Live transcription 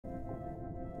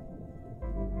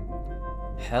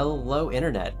Hello,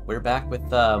 Internet. We're back with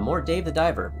more Dave the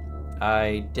Diver.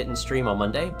 I didn't stream on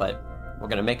Monday, but we're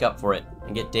going to make up for it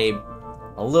and get Dave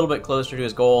a little bit closer to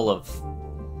his goal of...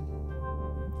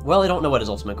 Well, I don't know what his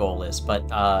ultimate goal is, but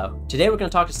today we're going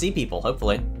to talk to sea people,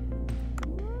 hopefully.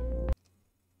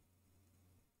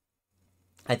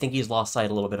 I think he's lost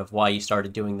sight a little bit of why he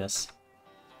started doing this.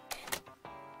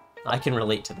 I can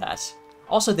relate to that.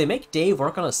 Also, they make Dave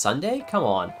work on a Sunday? Come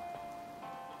on.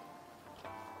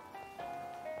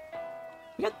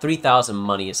 We got 3,000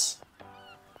 monies.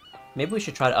 Maybe we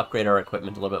should try to upgrade our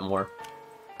equipment a little bit more.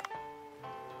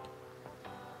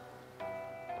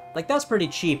 Like, that's pretty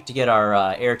cheap to get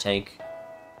our air tank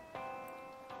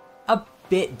a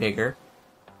bit bigger.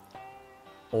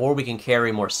 Or we can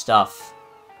carry more stuff.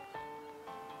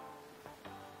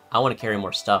 I want to carry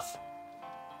more stuff.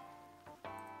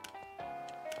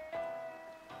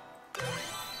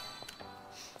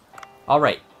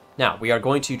 Alright, now we are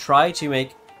going to try to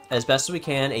make, as best as we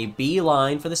can, a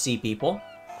beeline for the sea people.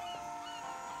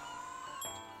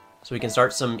 So we can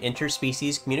start some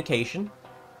interspecies communication.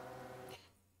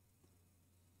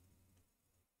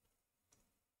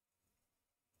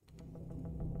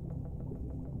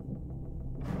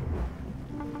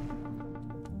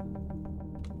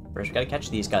 First, we gotta catch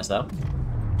these guys, though.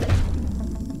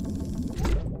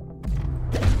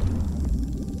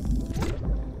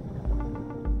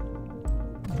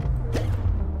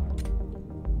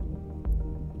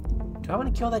 Do I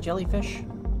want to kill that jellyfish?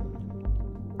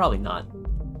 Probably not.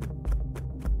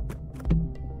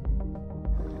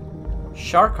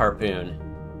 Shark harpoon.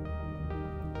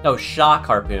 Oh, shock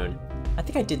harpoon. I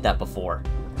think I did that before.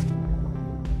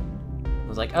 I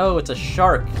was like, oh, it's a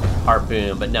shark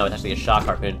harpoon, but no, it's actually a shock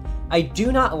harpoon. I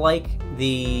do not like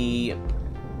the...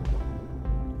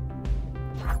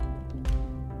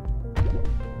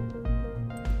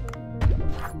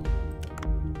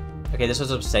 Okay, this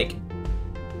was a mistake.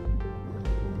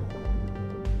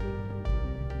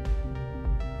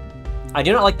 I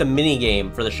do not like the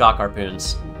mini-game for the shock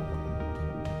harpoons.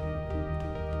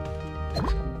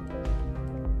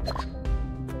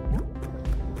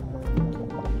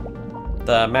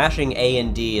 The mashing A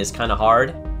and D is kind of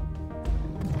hard,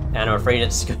 and I'm afraid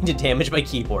it's going to damage my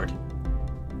keyboard.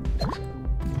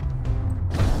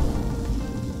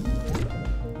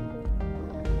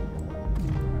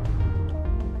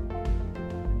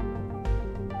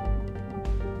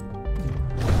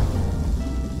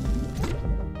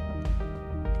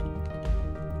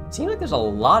 Seems like there's a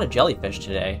lot of jellyfish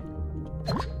today.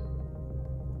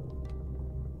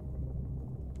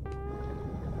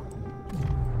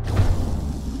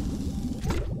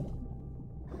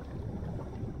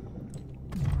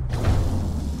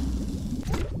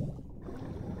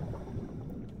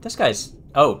 This guy's...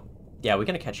 Oh, yeah, we're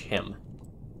gonna catch him.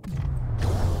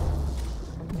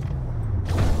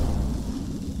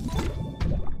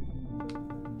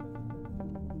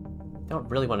 Don't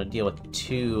really want to deal with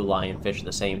two lionfish at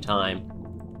the same time.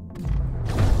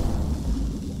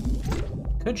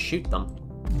 Could shoot them.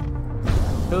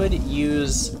 Could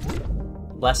use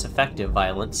less effective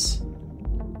violence.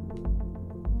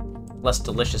 Less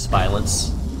delicious violence.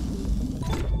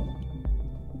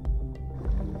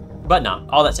 But no,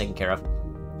 all that's taken care of.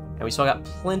 And we still got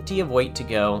plenty of weight to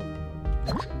go.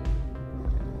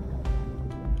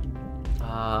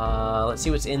 Let's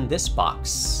see what's in this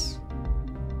box.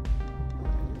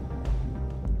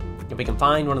 If we can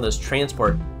find one of those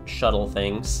transport shuttle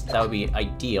things, that would be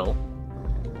ideal.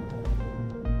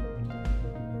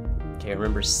 Okay,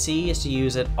 remember C is to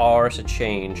use it, R is to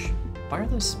change. Why are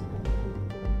those...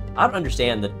 I don't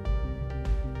understand the...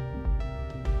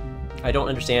 I don't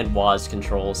understand WASD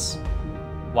controls.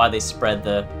 Why they spread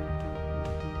the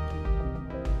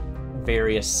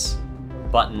various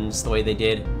buttons the way they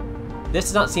did. This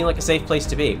does not seem like a safe place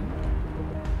to be.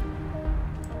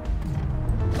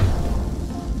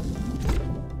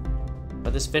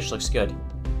 But this fish looks good.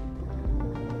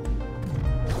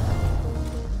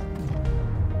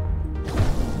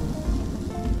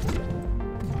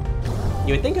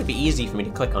 You would think it would be easy for me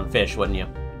to click on fish, wouldn't you?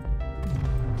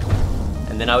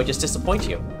 And then I would just disappoint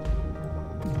you.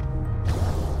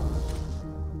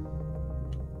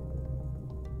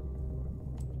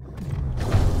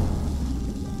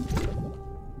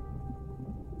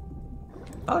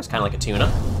 Oh, it's kind of like a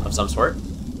tuna of some sort.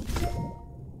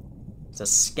 It's a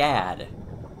scad.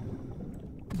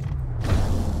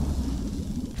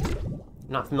 I'm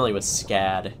not familiar with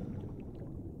scad.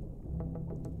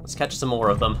 Let's catch some more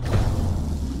of them.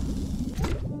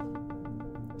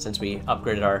 Since we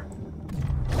upgraded our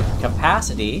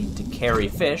capacity to carry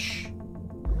fish.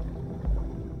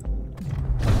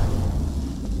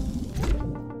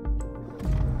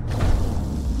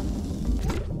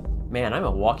 Man, I'm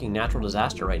a walking natural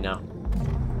disaster right now.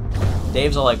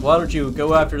 Dave's all like, why don't you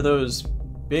go after those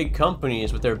big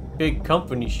companies with their big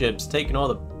company ships taking all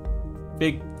the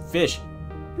big fish?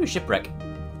 Do a shipwreck.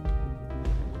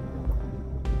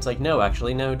 It's like, no,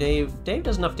 actually, no, Dave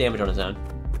does enough damage on his own.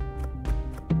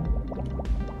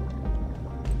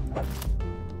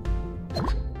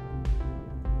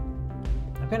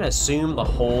 I'm gonna assume the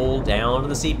hole down to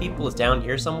the sea people is down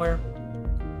here somewhere.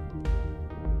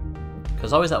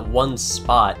 Because always that one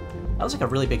spot, that was like a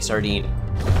really big sardine.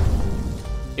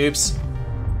 Oops.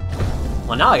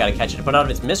 Well, now I gotta catch it to put it out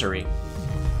of its misery.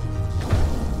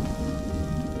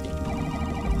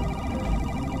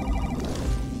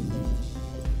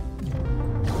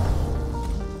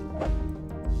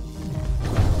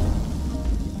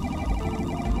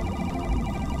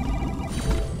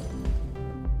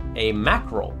 A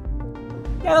mackerel.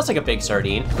 Yeah, that's like a big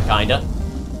sardine, kinda.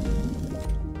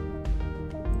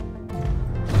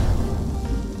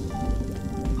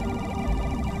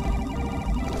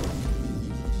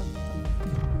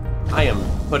 I am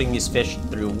putting these fish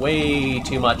through way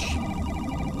too much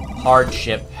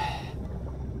hardship.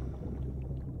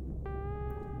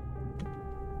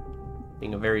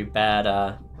 Being a very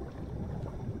bad,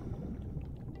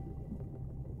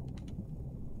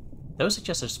 Those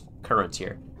suggest there's currents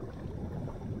here.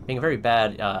 Being a very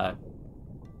bad,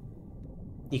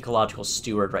 ecological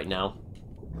steward right now.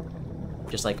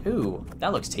 Just like, ooh,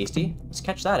 that looks tasty. Let's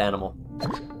catch that animal.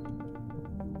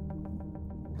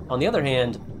 On the other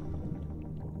hand,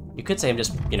 you could say I'm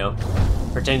just, you know,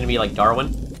 pretending to be like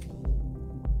Darwin.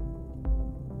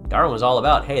 Darwin was all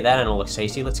about, hey, that animal looks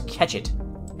tasty, let's catch it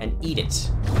and eat it.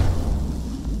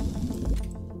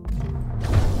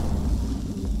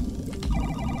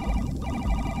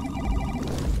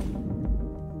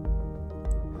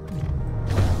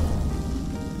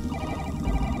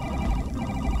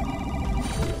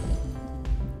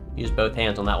 Use both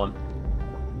hands on that one.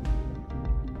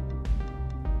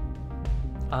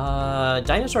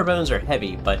 Dinosaur bones are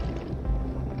heavy, but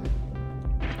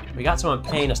we got someone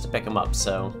paying us to pick them up,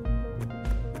 so...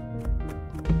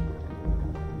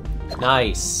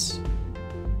 Nice.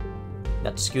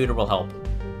 That scooter will help.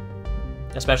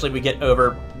 Especially if we get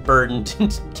overburdened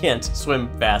and can't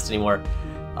swim fast anymore.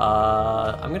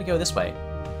 I'm gonna go this way.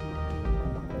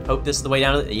 Hope this is the way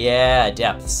down to the... Yeah,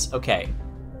 depths. Okay.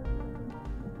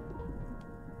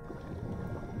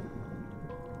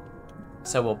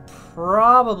 So we'll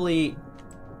probably...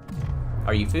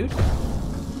 Are you food?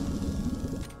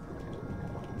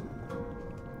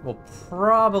 We'll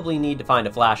probably need to find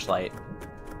a flashlight.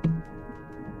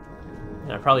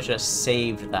 And I probably should have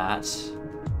saved that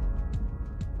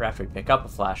for after we pick up a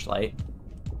flashlight.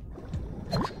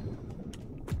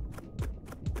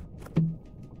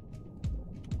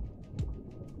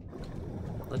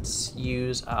 Let's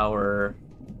use our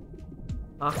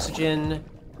oxygen.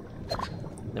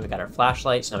 Then we got our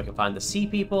flashlight, so now we can find the sea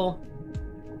people.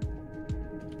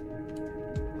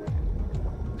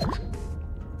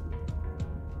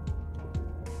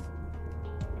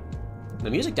 The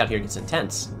music down here gets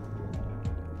intense.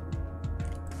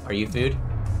 Are you food?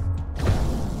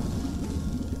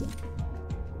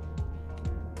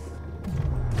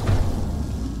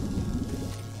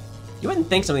 You wouldn't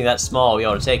think something that small would be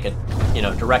able to take a, you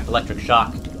know, direct electric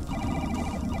shock.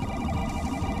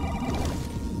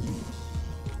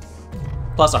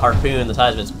 Plus a harpoon the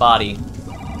size of its body.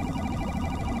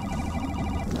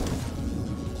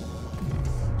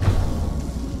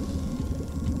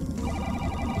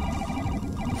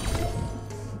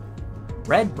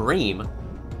 Red bream?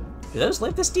 Do those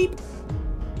live this deep?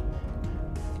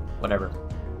 Whatever.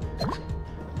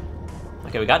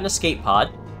 Okay, we got an escape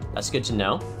pod. That's good to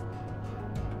know.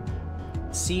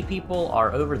 Sea people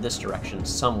are over this direction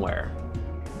somewhere.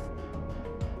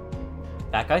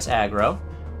 That guy's aggro.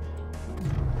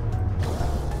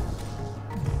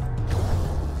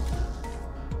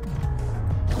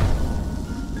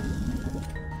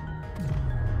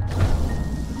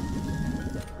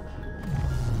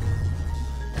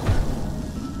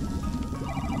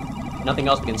 Nothing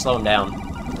else we can slow him down.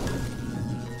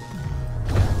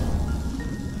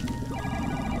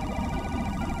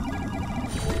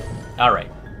 Alright.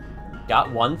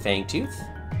 Got one Fangtooth.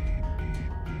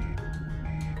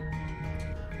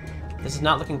 This is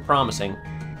not looking promising.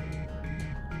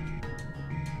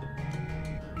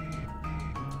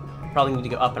 Probably need to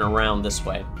go up and around this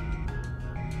way.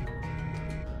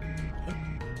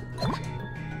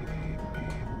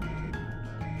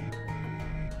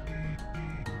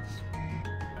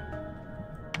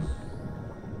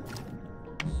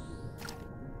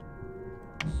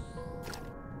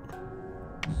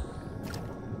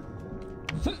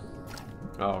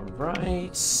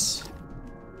 Alright.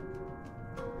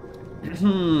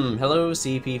 Hello,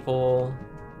 sea people.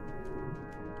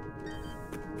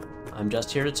 I'm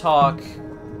just here to talk.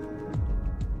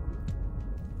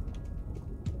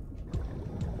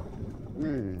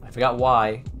 I forgot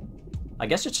why. I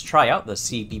guess just try out the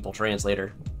sea people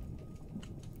translator.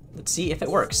 Let's see if it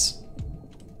works.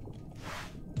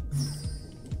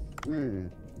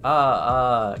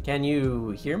 Can you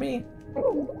hear me?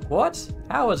 What?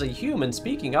 How is a human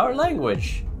speaking our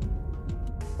language?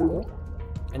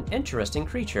 An interesting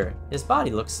creature. His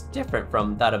body looks different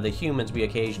from that of the humans we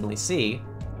occasionally see.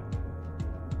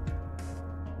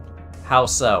 How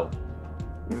so?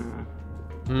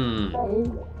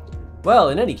 Well,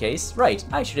 in any case, right,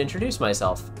 I should introduce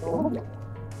myself.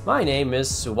 My name is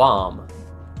Suam.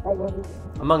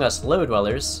 Among us low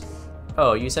dwellers...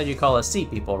 Oh, you said you call us sea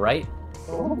people, right?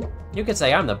 You could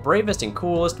say I'm the bravest and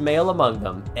coolest male among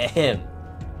them. Ahem.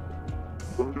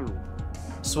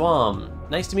 Swam,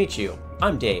 nice to meet you.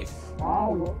 I'm Dave.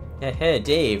 Heh,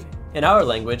 Dave. In our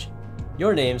language,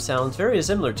 your name sounds very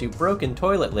similar to broken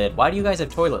toilet lid. Why do you guys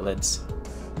have toilet lids?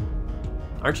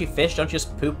 Aren't you fish? Don't you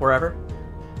just poop wherever?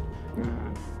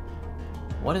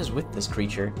 What is with this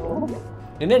creature?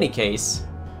 In any case,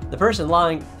 the person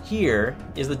lying here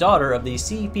is the daughter of the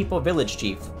Sea People village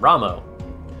chief, Ramo.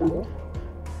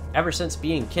 Ever since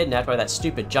being kidnapped by that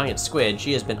stupid giant squid,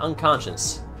 she has been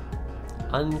unconscious.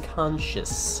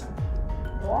 Unconscious.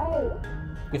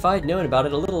 If I'd known about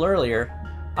it a little earlier,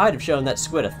 I'd have shown that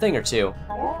squid a thing or two.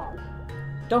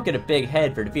 Don't get a big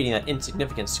head for defeating that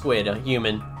insignificant squid, a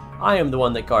human. I am the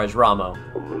one that guards Ramo.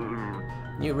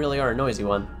 You really are a noisy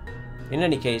one. In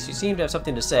any case, you seem to have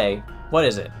something to say. What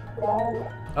is it?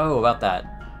 Oh, about that.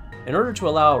 In order to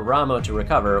allow Ramo to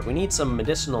recover, we need some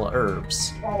medicinal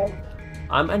herbs.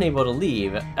 I'm unable to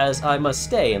leave, as I must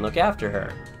stay and look after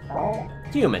her.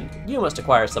 Human, you must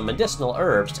acquire some medicinal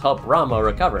herbs to help Ramo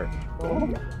recover.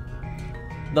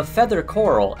 The feather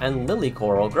coral and lily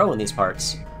coral grow in these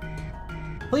parts.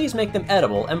 Please make them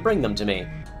edible and bring them to me.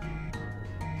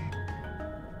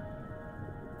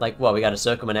 Like what, we gotta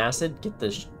soak them in acid? Get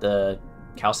the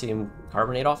calcium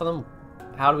carbonate off of them?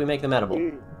 How do we make them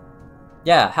edible?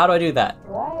 Yeah, how do I do that?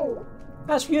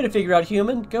 That's for you to figure out,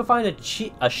 human. Go find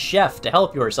a chef to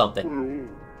help you or something.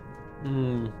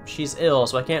 She's ill,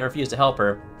 so I can't refuse to help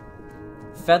her.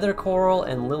 Feather coral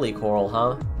and lily coral,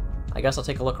 huh? I guess I'll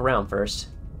take a look around first.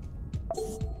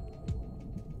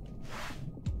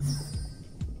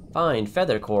 Fine,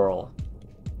 feather coral.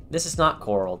 This is not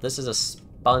coral. This is a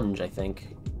sponge, I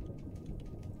think.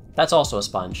 That's also a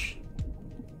sponge.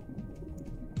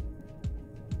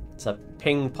 It's a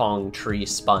ping pong tree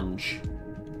sponge.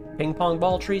 Ping pong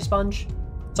ball tree sponge?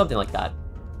 Something like that.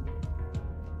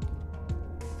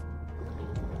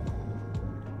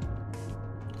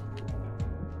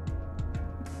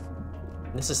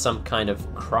 This is some kind of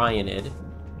cryanid.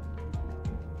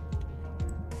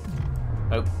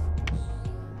 Oh.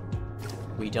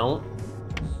 We don't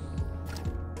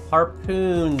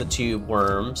harpoon the tube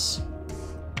worms.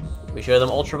 We show them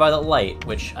ultraviolet light,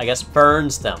 which I guess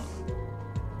burns them.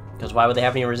 Because why would they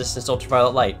have any resistance to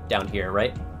ultraviolet light down here,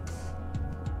 right?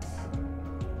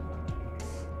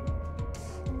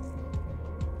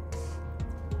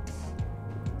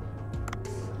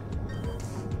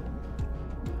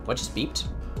 What just beeped?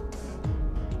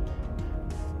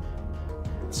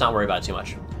 Let's not worry about it too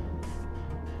much.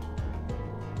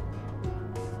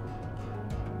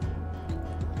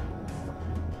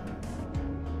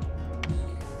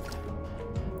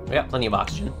 We got plenty of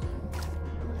oxygen.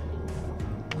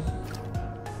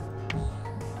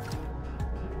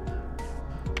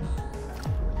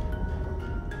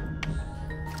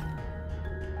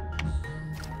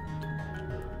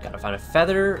 Gotta find a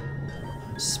feather.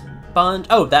 Sponge.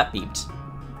 Oh, that beeped.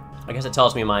 I guess it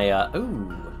tells me my,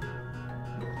 ooh.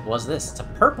 What's this? It's a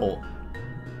purple.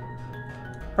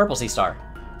 Purple sea star.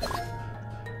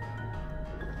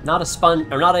 Not a sponge,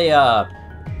 or not a,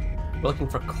 we're looking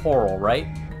for coral, right?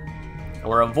 And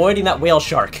we're avoiding that whale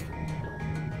shark.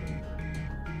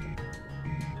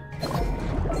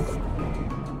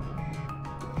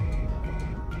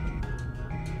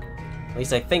 At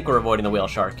least I think we're avoiding the whale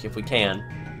shark, if we can.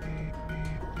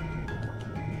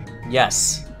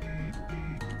 Yes.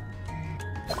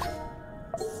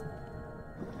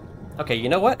 Okay, you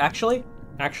know what? Actually,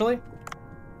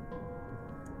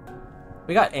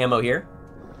 we got ammo here.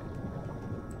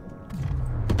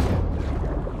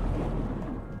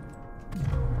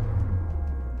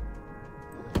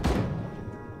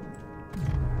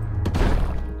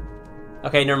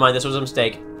 Okay, never mind. This was a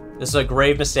mistake. This is a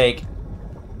grave mistake.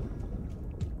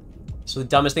 This was the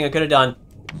dumbest thing I could have done.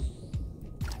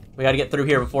 We gotta get through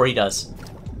here before he does.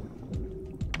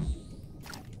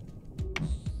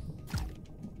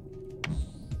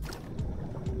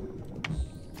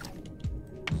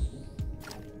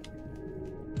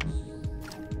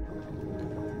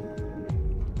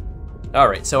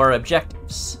 Alright, so our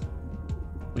objectives.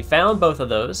 We found both of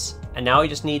those, and now we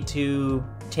just need to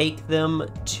take them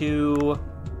to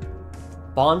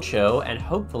Boncho, and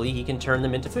hopefully he can turn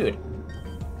them into food.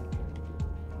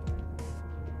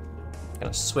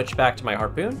 Gonna switch back to my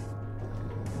harpoon.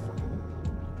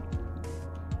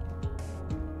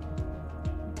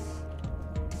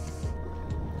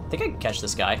 I think I can catch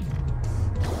this guy.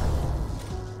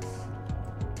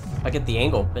 If I get the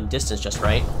angle and distance just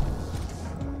right.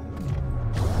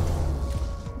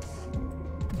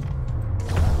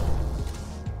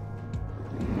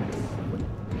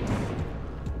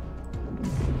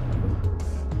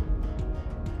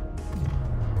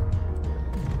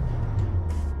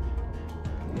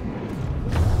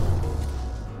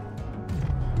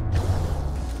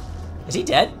 Is he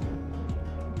dead?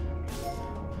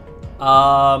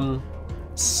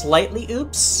 Slightly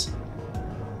oops.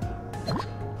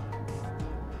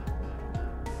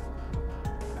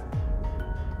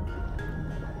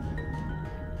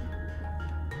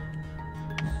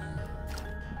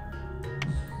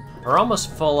 We're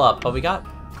almost full up, but we got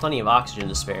plenty of oxygen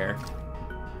to spare.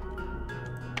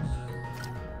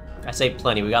 I say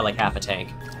plenty, we got like half a tank.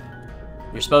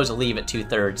 You're supposed to leave at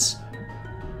 2/3.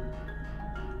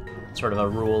 Sort of a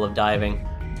rule of diving.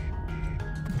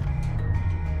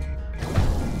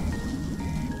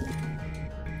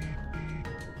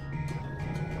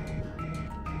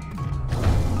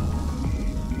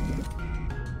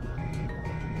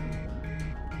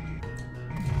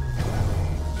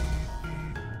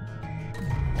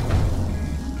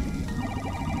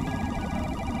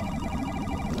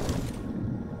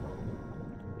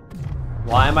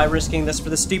 Why am I risking this for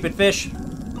the stupid fish?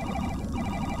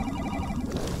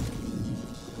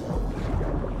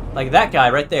 Like that guy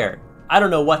right there. I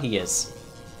don't know what he is,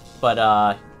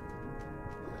 but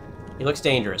he looks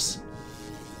dangerous.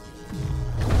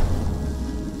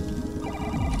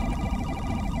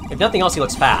 If nothing else, he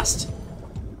looks fast.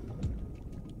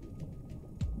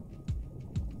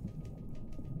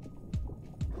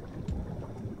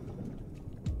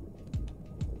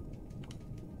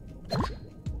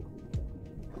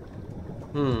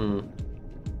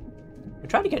 We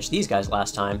tried to catch these guys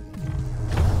last time.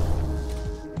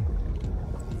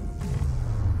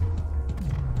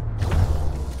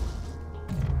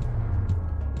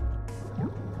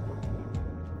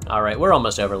 Alright, we're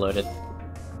almost overloaded.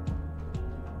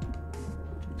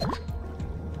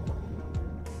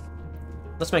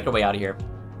 Let's make our way out of here.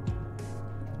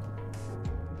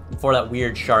 Before that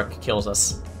weird shark kills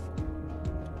us.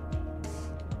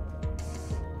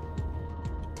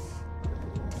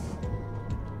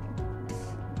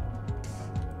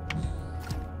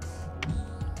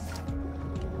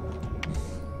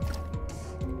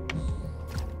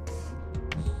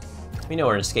 We know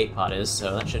where an escape pod is,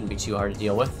 so that shouldn't be too hard to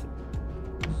deal with.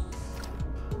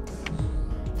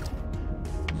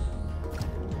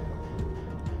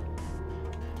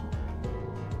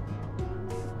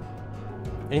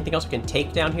 Anything else we can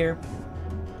take down here?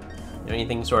 You know,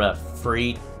 anything sort of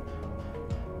free?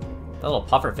 That little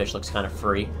pufferfish looks kind of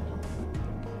free.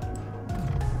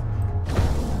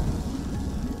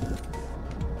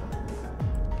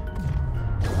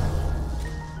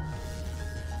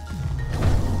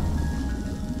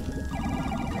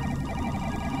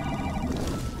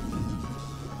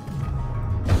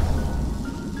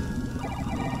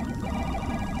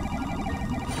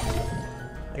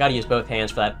 I gotta use both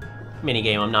hands for that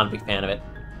minigame. I'm not a big fan of it.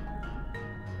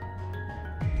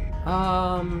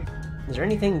 Is there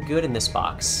anything good in this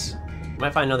box?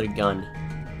 Might find another gun.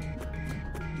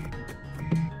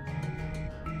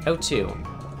 O2.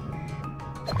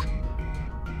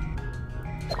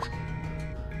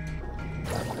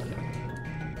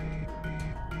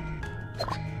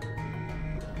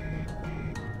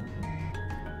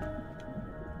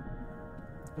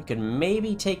 We could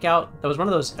maybe take out... There was one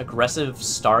of those aggressive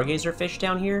stargazer fish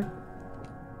down here.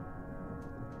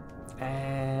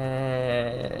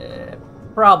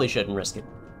 Probably shouldn't risk it.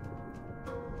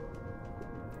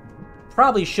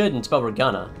 Probably shouldn't, but we're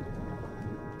gonna.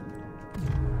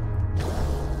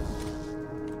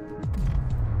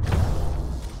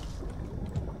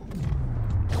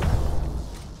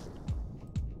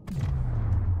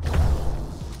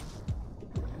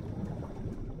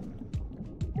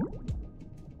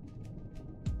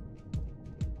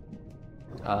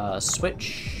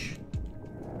 Switch.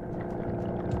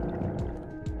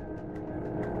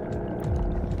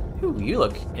 Ooh, you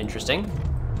look interesting.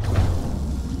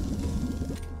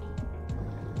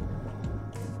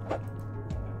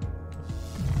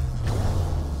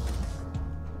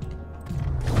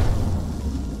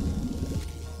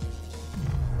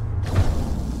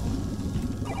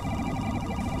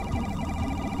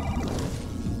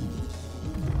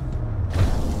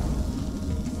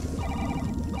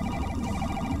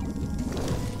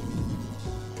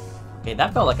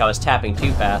 That felt like I was tapping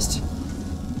too fast.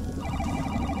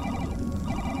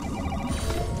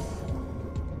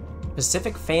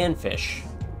 Pacific fanfish.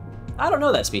 I don't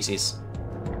know that species.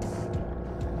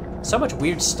 So much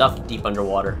weird stuff deep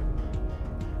underwater.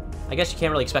 I guess you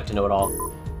can't really expect to know it all.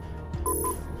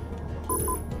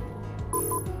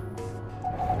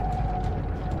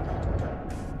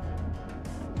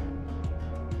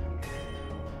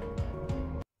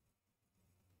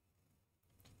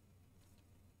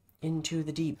 Into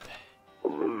the deep.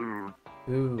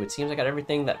 Ooh, it seems I got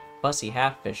everything that fussy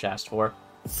half-fish asked for.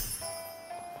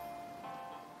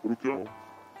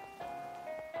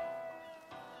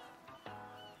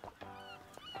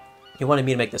 You wanted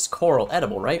me to make this coral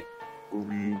edible, right?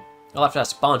 I'll have to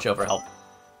ask Boncho for help.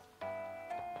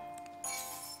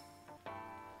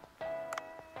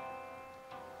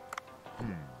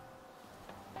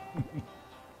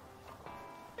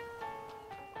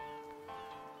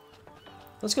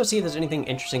 Let's go see if there's anything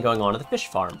interesting going on at the fish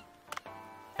farm.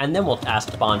 And then we'll ask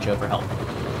Boncho for help.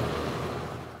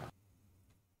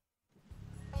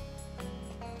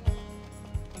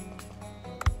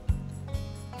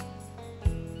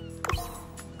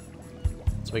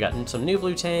 So we got some new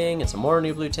blue tang and some more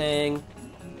new blue tang.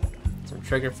 Some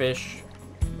triggerfish.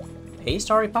 A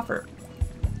starry puffer.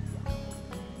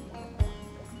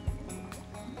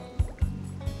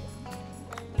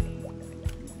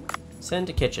 Send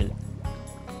to kitchen.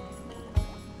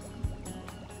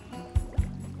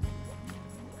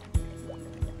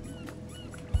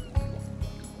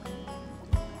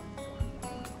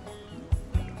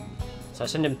 So I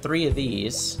send him 3 of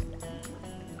these.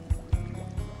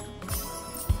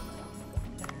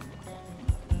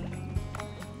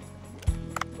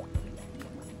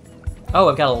 Oh,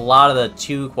 I've got a lot of the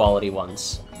 2 quality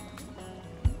ones.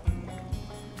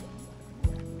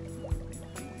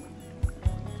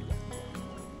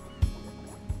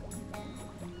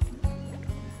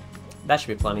 That should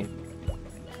be plenty.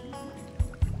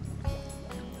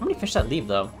 How many fish does that leave,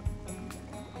 though?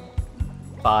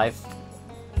 5.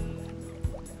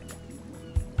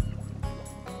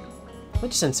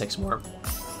 Let's just send 6 more.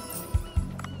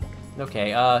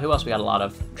 Okay, who else we got a lot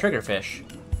of? Triggerfish.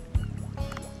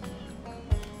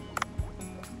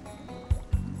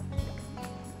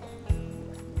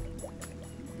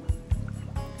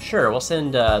 Sure, we'll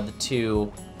send the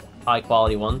 2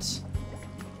 high-quality ones.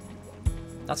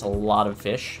 That's a lot of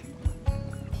fish.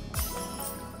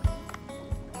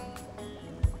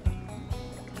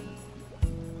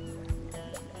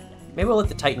 Maybe we'll let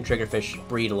the Titan triggerfish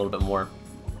breed a little bit more.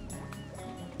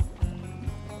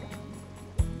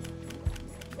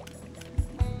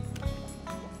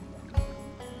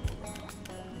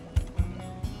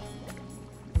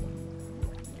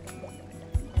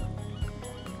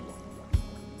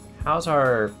 How's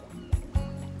our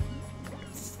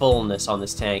fullness on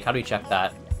this tank? How do we check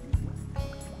that?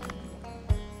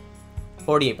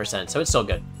 48%, so it's still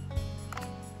good.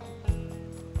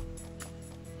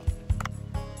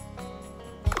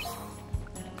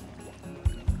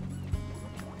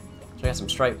 So I got some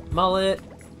striped mullet.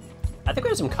 I think we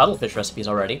have some cuttlefish recipes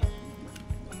already.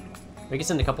 We can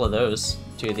send a couple of those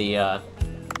to the,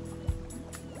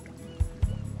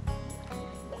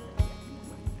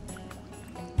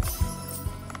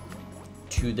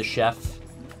 chef.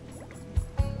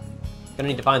 Gonna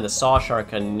need to find the saw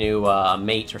shark a new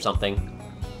mate or something.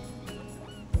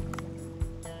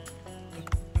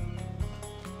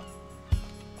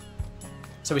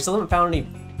 So we still haven't found any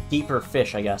deeper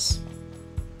fish, I guess.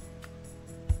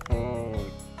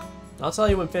 I'll tell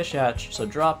you when fish hatch, so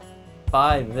drop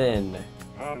by then.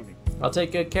 I'll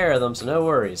take good care of them, so no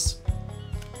worries.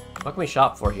 What can we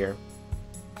shop for here?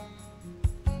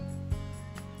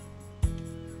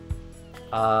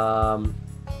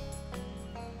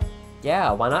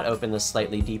 Yeah, why not open this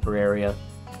slightly deeper area?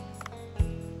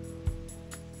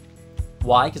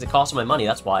 Why? Because it costs my money,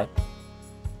 that's why.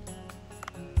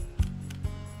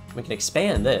 We can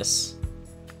expand this.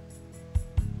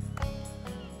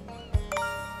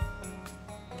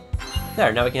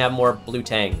 There, now we can have more blue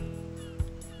tang.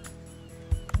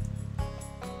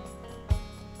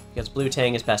 Because blue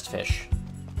tang is best fish.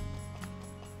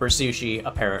 For sushi,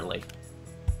 apparently.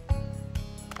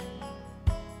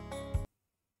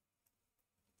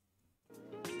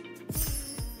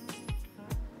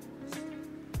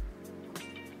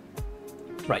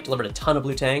 Right, delivered a ton of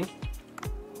blue tang.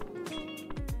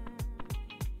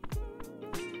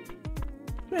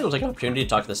 Maybe we'll take an opportunity to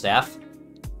talk to the staff.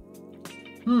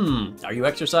 Are you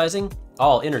exercising?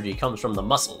 All energy comes from the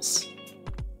muscles.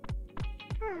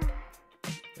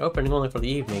 Opening only for the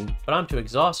evening, but I'm too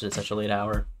exhausted at such a late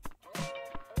hour.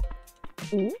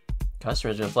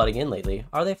 Customers have been flooding in lately.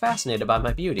 Are they fascinated by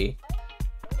my beauty?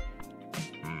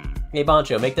 Hey,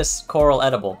 Bancho, make this coral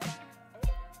edible.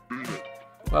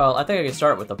 Well, I think I could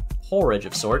start with a porridge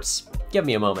of sorts. Give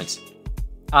me a moment.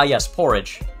 Ah, yes,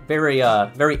 porridge. Very,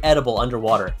 very edible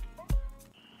underwater.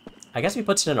 I guess he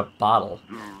puts it in a bottle.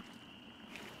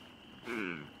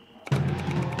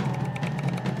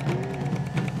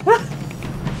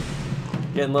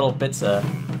 Getting little bits of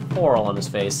coral on his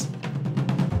face.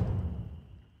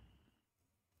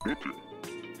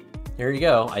 Here you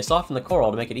go. I softened the coral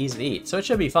to make it easy to eat, so it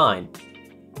should be fine.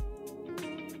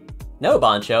 No,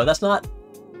 Bancho, that's not...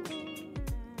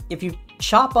 If you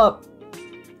chop up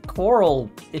coral,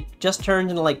 it just turns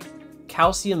into, like,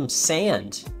 calcium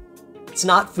sand. It's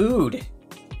not food.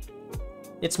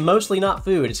 It's mostly not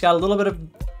food. It's got a little bit of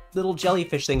little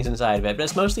jellyfish things inside of it, but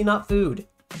it's mostly not food.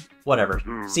 Whatever.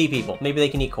 Sea people. Maybe they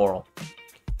can eat coral.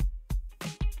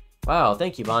 Wow,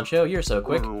 thank you, Bancho. You're so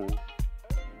quick.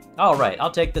 Alright,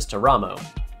 I'll take this to Ramo.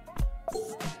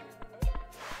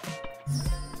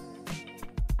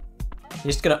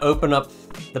 He's just gonna open up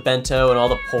the bento and all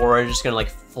the porridge is just gonna, like,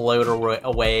 float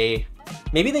away.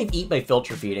 Maybe they eat by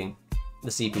filter feeding,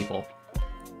 the sea people.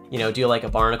 You know, do like a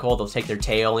barnacle, they'll take their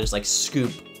tail and just, like,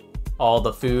 scoop all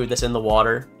the food that's in the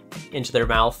water into their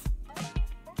mouth.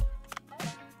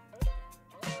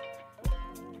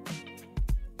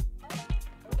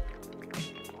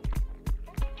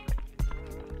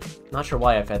 Not sure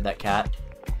why I fed that cat,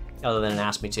 other than it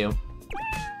asked me to.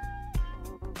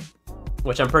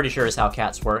 Which I'm pretty sure is how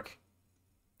cats work.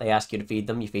 They ask you to feed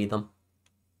them, you feed them.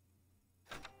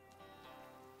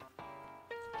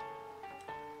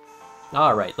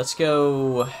 Alright, let's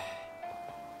go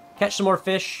catch some more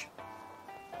fish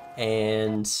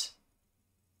and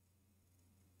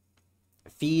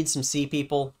feed some sea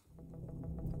people.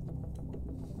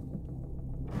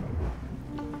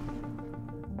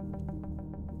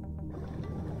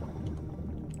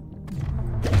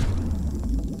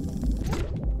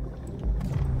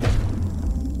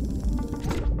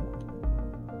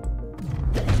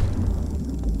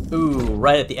 Ooh,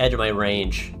 right at the edge of my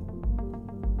range.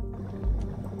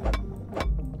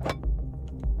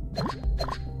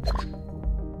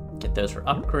 Get those for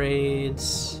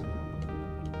upgrades.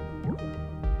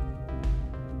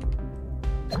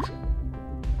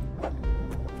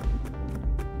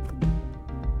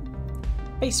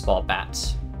 Baseball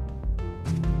bat.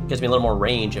 Gives me a little more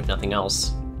range, if nothing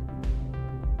else.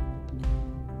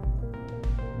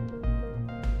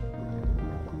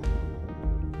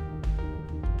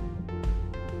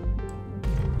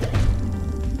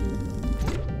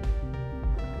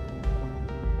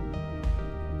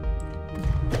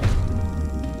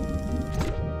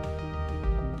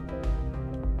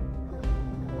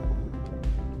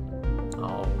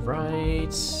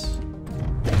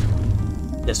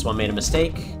 This one made a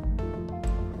mistake,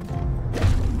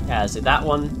 as did that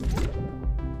one.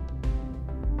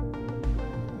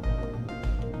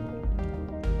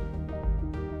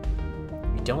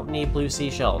 We don't need blue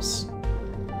seashells.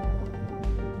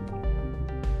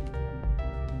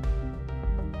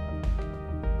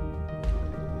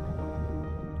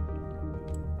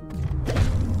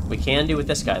 We can do with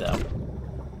this guy, though.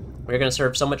 We're gonna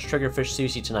serve so much triggerfish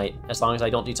sushi tonight, as long as I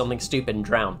don't do something stupid and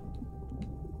drown.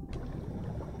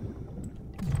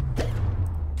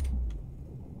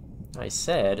 I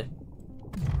said...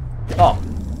 Oh!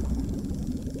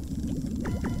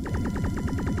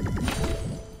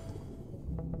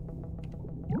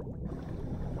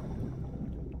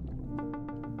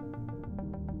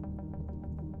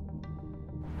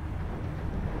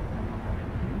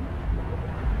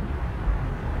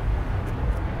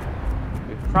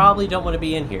 We probably don't want to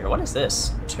be in here. What is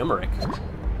this? Turmeric.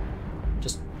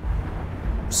 Just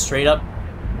straight up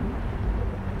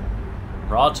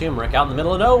raw turmeric out in the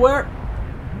middle of nowhere.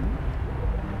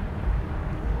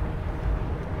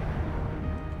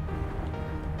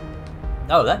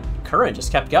 Oh, that current just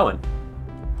kept going.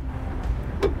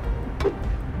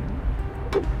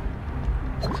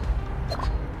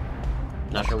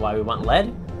 Not sure why we want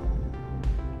lead,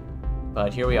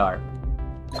 but here we are.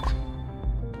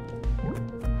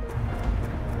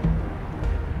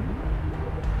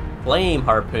 Flame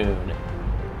harpoon.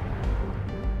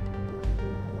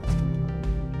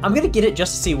 I'm gonna get it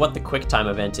just to see what the quick time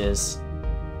event is.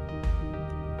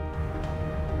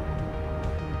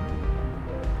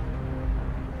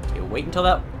 Okay, wait until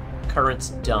that current's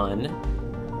done.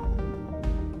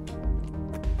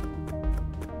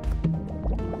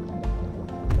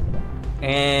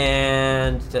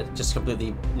 And that just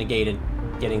completely negated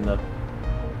getting the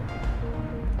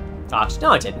oxygen.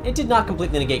 No, it didn't. It did not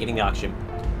completely negate getting the oxygen.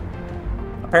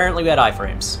 Apparently we had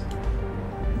iframes.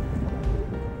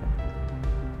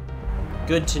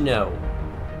 Good to know.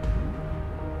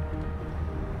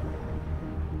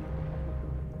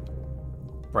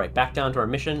 Right, back down to our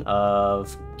mission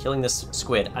of killing this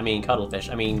squid. I mean, cuttlefish.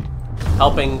 I mean,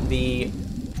 helping the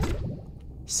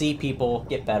sea people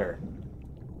get better.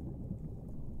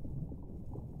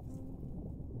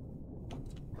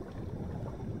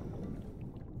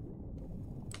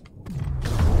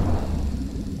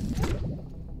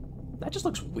 That just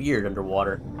looks weird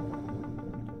underwater.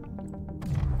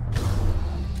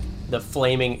 The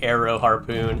flaming arrow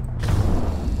harpoon.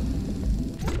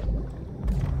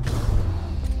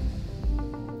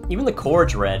 Even the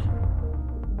cord's red.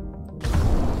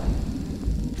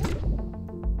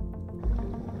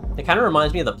 It kind of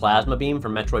reminds me of the plasma beam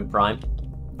from Metroid Prime.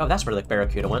 Oh, that's where the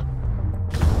Barracuda went.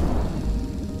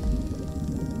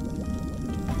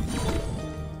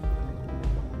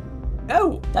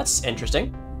 Oh, that's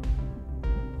interesting.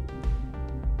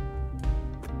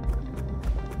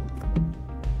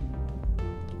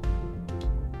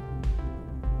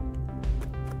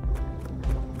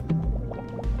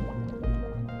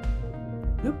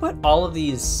 Who put all of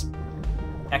these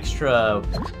extra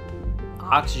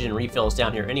oxygen refills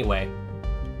down here anyway?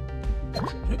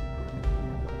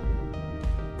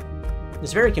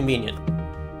 It's very convenient.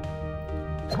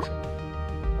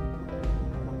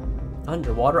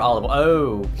 Underwater olive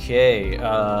oil. Okay,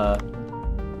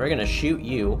 we're gonna shoot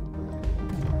you.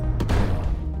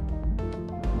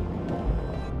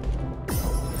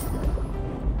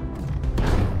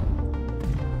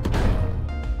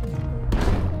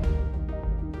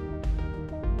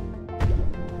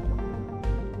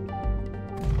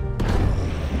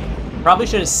 Probably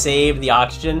should have saved the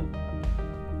oxygen.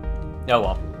 Oh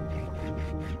well.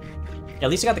 At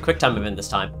least I got the quick time event this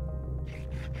time.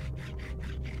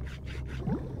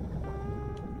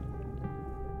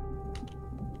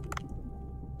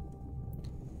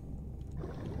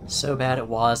 So bad at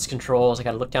WASD controls. I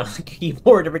gotta look down at the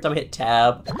keyboard every time I hit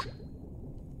tab.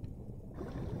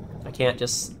 I can't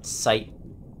just sight.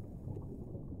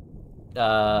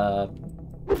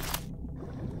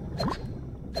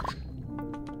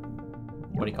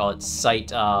 What do you call it? Sight,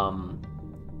 not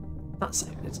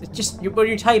sight. It's just, when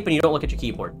you type and you don't look at your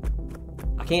keyboard.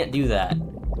 I can't do that.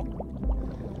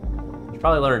 You should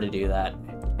probably learn to do that.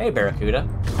 Hey, Barracuda.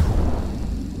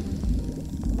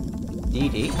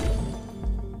 DD.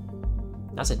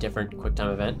 That's a different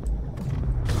QuickTime event.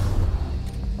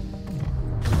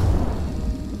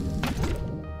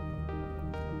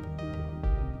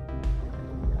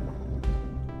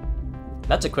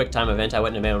 That's a QuickTime event I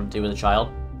wouldn't have been able to do as a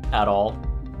child at all.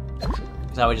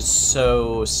 Because I was just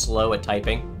so slow at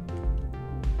typing.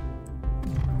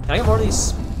 Can I get more of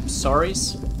these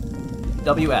sorries?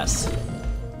 WS.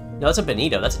 No, that's a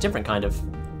bonito. That's a different kind of...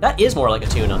 That is more like a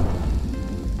tuna.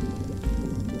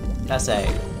 SA.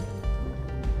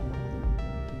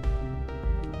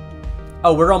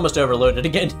 Oh, we're almost overloaded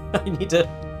again. I need to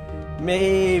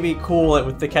maybe cool it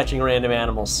with the catching random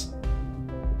animals.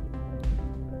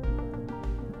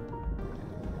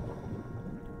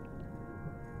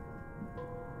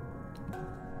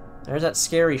 There's that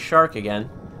scary shark again.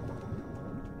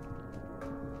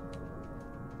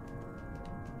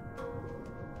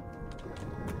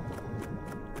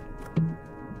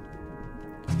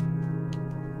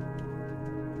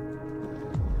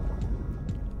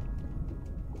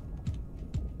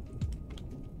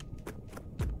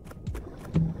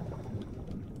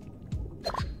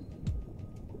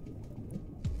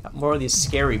 Got more of these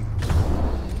scary...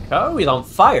 Oh, he's on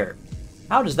fire!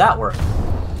 How does that work?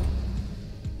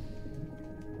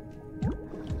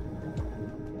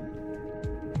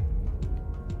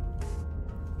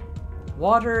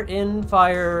 Water in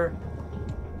fire.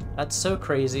 That's so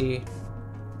crazy.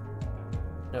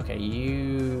 Okay,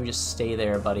 you just stay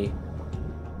there, buddy.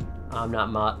 I'm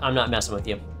not messing with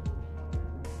you.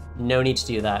 No need to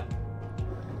do that.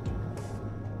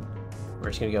 We're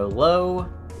just gonna go low.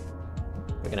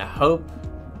 We're gonna hope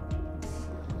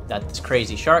that this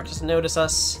crazy shark doesn't notice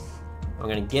us. I'm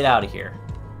gonna get out of here.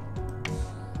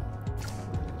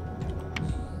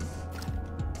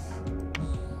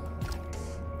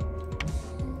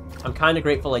 I'm kind of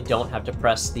grateful I don't have to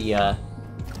press the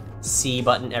C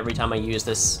button every time I use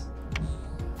this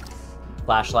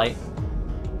flashlight.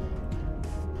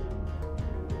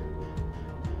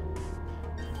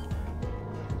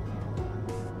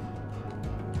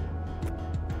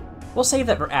 We'll save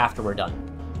that for after we're done.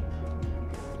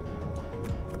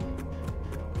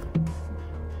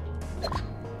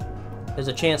 There's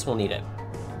a chance we'll need it.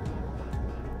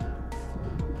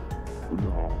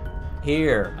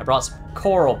 Here, I brought some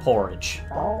coral porridge.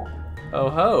 Oh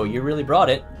ho, you really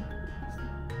brought it.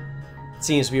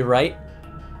 Seems to be right.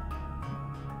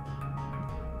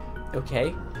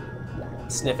 Okay.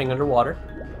 Sniffing underwater.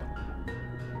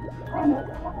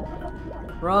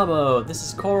 Bravo, this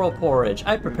is coral porridge.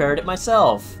 I prepared it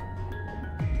myself.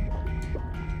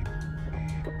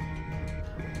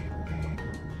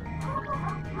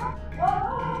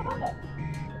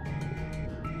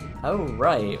 Oh,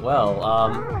 right. Well,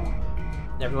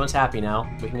 everyone's happy now.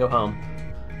 We can go home.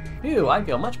 Phew, I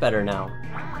feel much better now.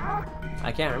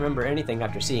 I can't remember anything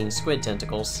after seeing squid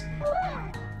tentacles.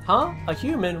 Huh? A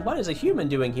human? What is a human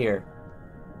doing here?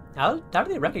 How do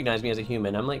they recognize me as a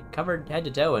human? I'm like covered head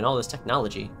to toe in all this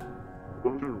technology.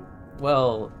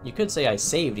 Well, you could say I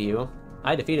saved you.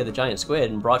 I defeated the giant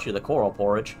squid and brought you the coral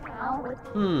porridge.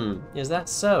 Is that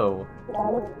so?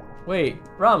 Wait,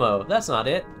 Ramo, that's not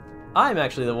it. I'm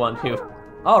actually the one who...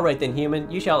 Alright then,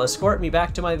 human, you shall escort me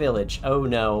back to my village. Oh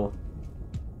no.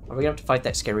 Are we gonna have to fight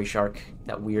that scary shark?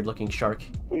 That weird-looking shark?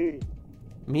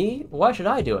 Me? Why should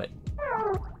I do it?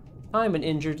 I'm an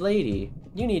injured lady.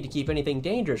 You need to keep anything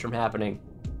dangerous from happening.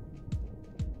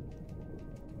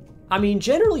 I mean,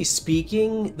 generally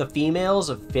speaking, the females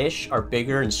of fish are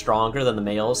bigger and stronger than the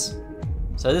males.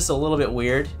 So this is a little bit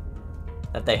weird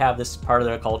that they have this part of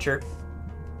their culture.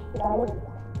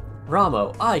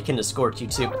 Ramo, I can escort you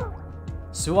to...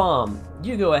 Suam,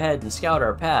 you go ahead and scout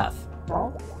our path.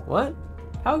 What?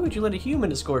 How would you let a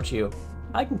human escort you?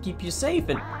 I can keep you safe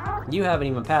and... You haven't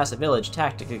even passed the village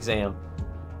tactics exam.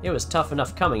 It was tough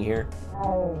enough coming here.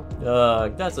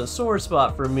 Ugh, that's a sore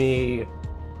spot for me.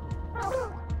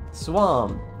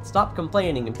 Swam, stop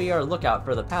complaining and be our lookout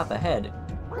for the path ahead.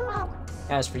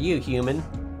 As for you, human,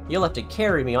 you'll have to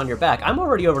carry me on your back. I'm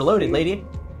already overloaded, lady.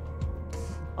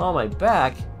 On my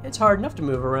back? It's hard enough to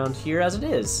move around here as it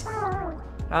is.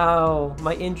 Ow,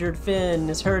 my injured fin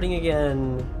is hurting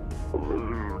again.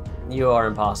 You are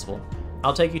impossible.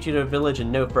 I'll take you to the village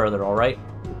and no further, alright?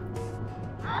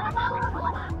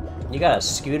 You got a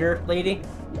scooter, lady?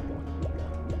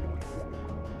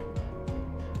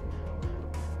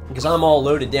 Because I'm all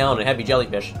loaded down on heavy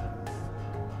jellyfish.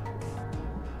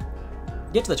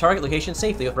 Get to the target location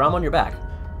safely with Ramo on your back.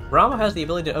 Ramo has the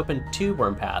ability to open 2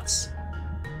 worm paths.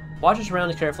 Watch her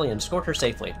surroundings carefully and escort her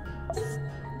safely.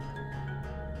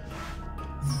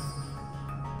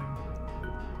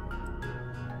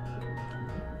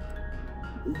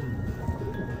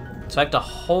 So I have to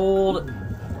hold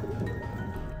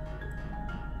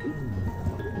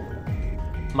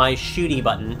my shooty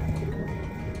button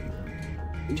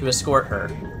to escort her.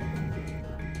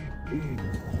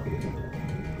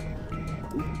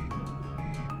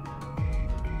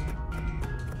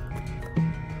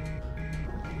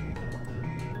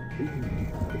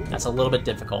 That's a little bit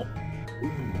difficult.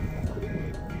 I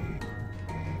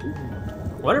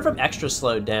wonder if I'm extra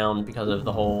slowed down because of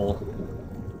the whole,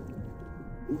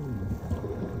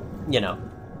 you know,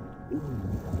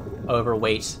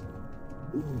 overweight,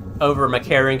 over my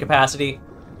carrying capacity.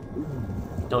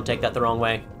 Don't take that the wrong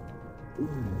way.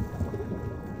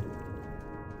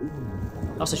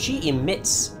 Also, she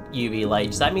emits UV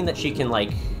light. Does that mean that she can,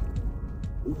 like,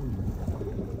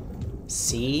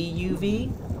 see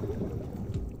UV?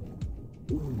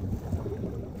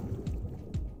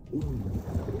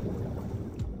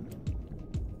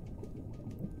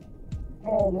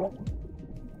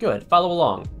 Good, follow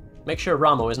along. Make sure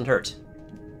Ramo isn't hurt.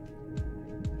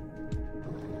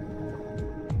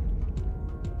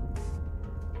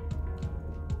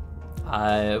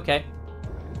 Okay.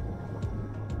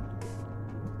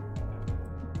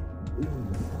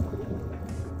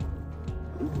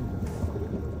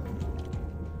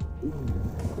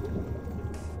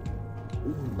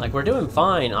 Like, we're doing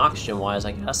fine oxygen-wise,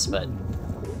 I guess, but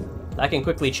that can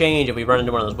quickly change if we run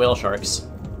into one of those whale sharks.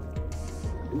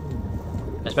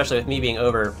 Especially with me being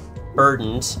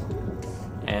overburdened,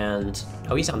 and...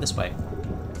 Oh, he's on this way.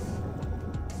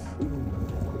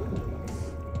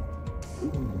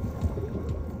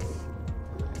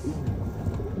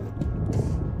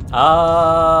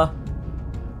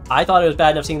 I thought it was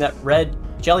bad enough seeing that red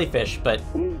jellyfish, but...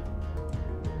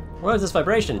 What is this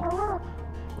vibration?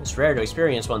 It's rare to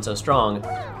experience one so strong.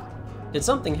 Did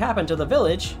something happen to the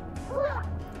village?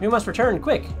 We must return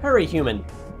quick. Hurry, human.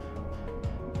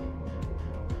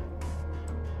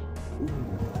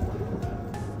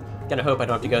 Gonna hope I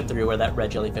don't have to go through where that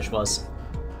red jellyfish was.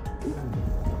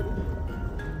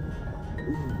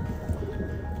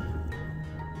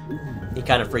 He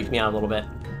kind of freaked me out a little bit.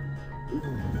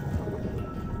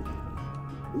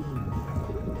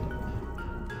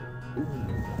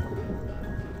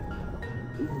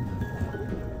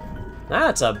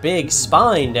 That's a big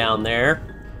spine down there.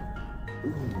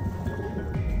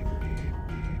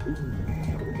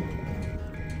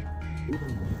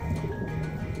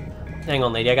 Hang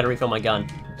on, lady, I gotta refill my gun.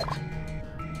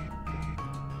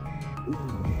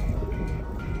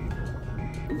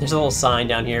 There's a little sign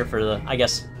down here for the, I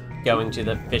guess, going to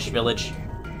the fish village.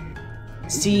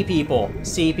 Sea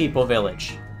people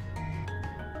village.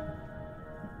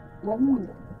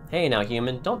 Hey now,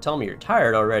 human, don't tell me you're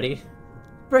tired already.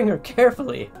 Bring her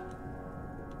carefully.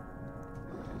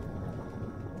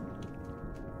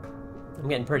 I'm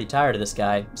getting pretty tired of this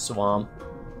guy, Swam.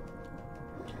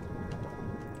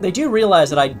 They do realize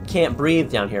that I can't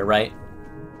breathe down here, right?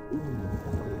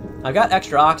 I've got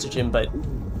extra oxygen, but...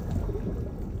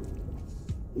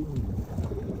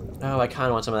 Oh, I kind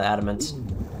of want some of the adamant.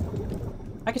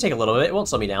 I can take a little bit, it won't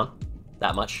slow me down.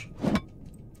 That much.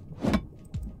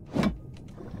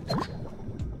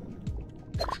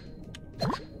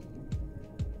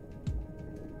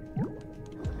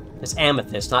 It's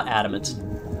amethyst, not adamant.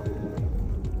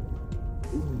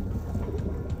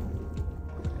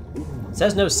 It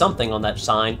says no something on that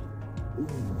sign.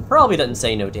 Probably doesn't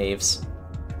say no Daves.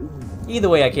 Either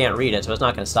way, I can't read it, so it's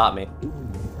not going to stop me.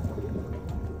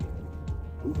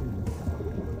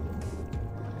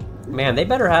 Man, they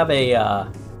better have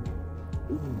a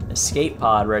escape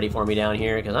pod ready for me down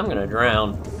here, because I'm going to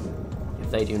drown if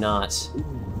they do not.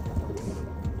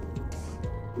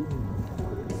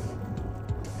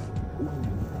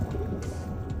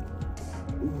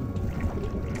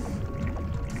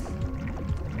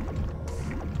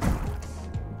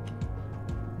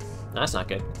 That's not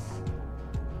good.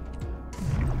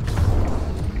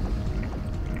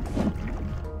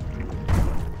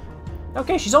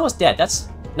 Okay, she's almost dead. That's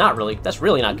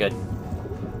really not good.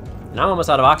 And I'm almost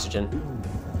out of oxygen.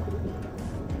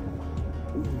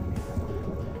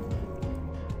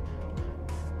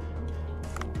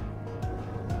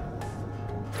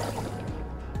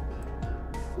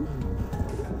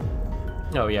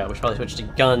 Oh yeah, we should probably switch to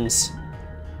guns.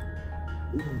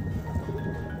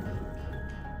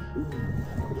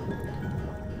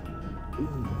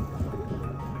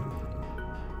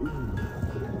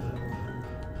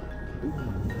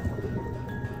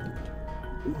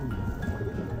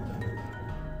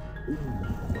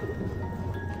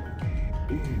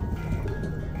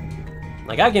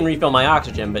 Like, I can refill my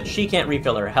oxygen, but she can't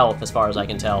refill her health, as far as I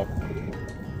can tell.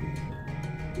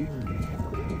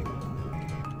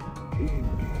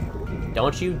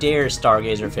 Don't you dare,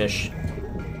 Stargazer fish.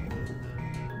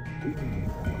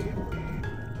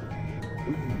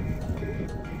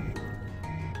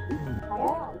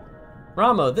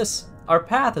 Ramo, our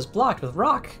path is blocked with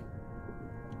rock.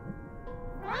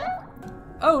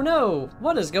 Oh no,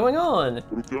 what is going on?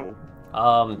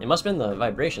 It must have been the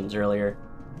vibrations earlier.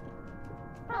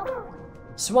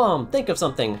 Swam, think of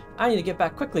something. I need to get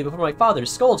back quickly before my father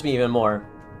scolds me even more.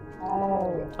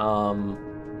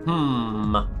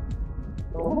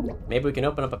 Maybe we can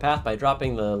open up a path by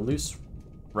dropping the loose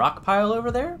rock pile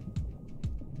over there?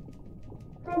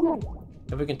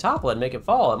 If we can topple it and make it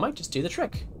fall, it might just do the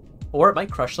trick. Or it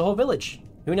might crush the whole village.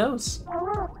 Who knows?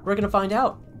 We're gonna find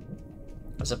out.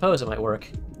 I suppose it might work.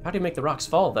 How do you make the rocks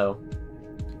fall, though?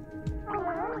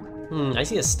 I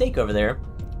see a stake over there.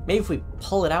 Maybe if we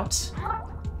pull it out?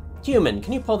 Human,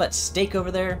 can you pull that stake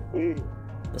over there?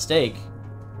 The stake?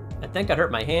 I think I'd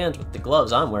hurt my hands with the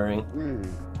gloves I'm wearing.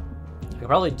 I could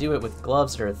probably do it with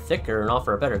gloves that are thicker and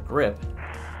offer a better grip.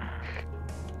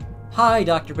 Hi,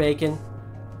 Dr. Bacon.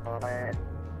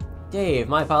 Dave,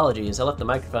 my apologies. I left the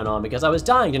microphone on because I was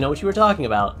dying to know what you were talking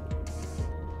about.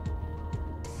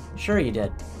 Sure you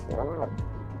did.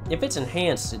 If it's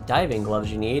enhanced diving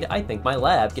gloves you need, I think my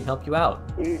lab can help you out.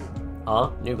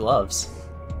 Huh? New gloves.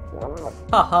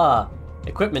 Haha!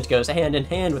 Equipment goes hand in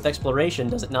hand with exploration,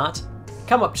 does it not?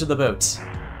 Come up to the boat.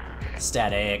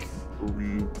 Static.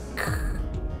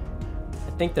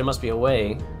 I think there must be a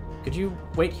way. Could you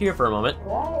wait here for a moment?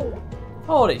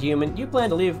 Hold it, human. You plan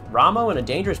to leave Ramo in a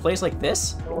dangerous place like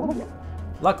this?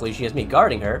 Luckily, she has me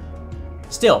guarding her.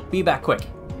 Still, be back quick.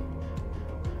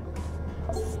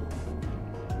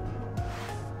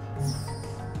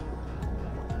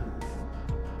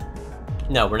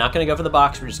 No, we're not going to go for the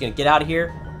box. We're just going to get out of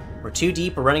here. We're too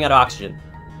deep. We're running out of oxygen.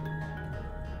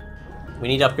 We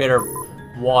need to upgrade our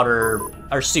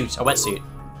suit, a wetsuit,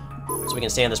 so we can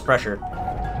stand this pressure.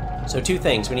 So two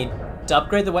things. We need to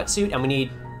upgrade the wetsuit, and we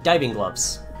need diving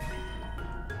gloves.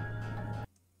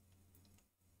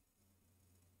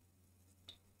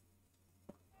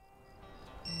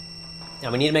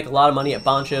 And we need to make a lot of money at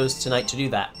Boncho's tonight to do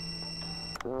that.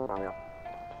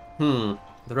 The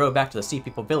road back to the Sea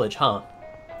People Village, huh?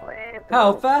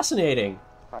 How fascinating!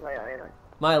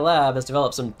 My lab has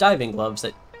developed some diving gloves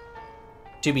that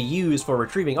to be used for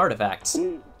retrieving artifacts.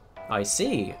 I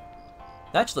see.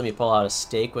 That should let me pull out a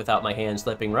stake without my hand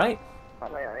slipping, right?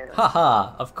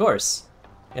 Haha, of course.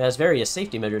 It has various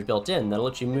safety measures built in that'll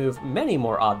let you move many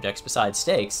more objects besides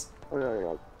steaks.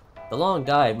 The long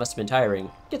dive must have been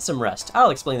tiring. Get some rest.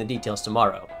 I'll explain the details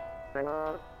tomorrow.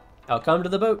 I'll come to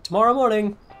the boat tomorrow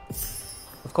morning.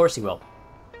 Of course he will.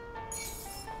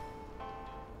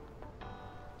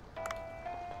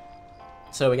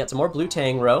 So we got some more blue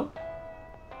tang roe.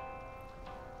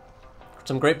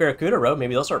 Some great barracuda roe.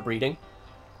 Maybe they'll start breeding.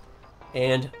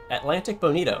 And Atlantic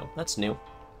bonito. That's new.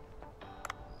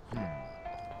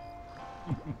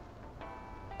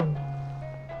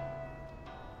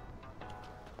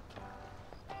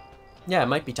 Yeah, it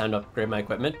might be time to upgrade my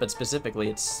equipment, but specifically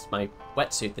it's my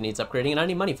wetsuit that needs upgrading, and I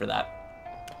need money for that.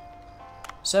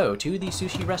 So, to the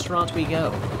sushi restaurant we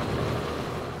go.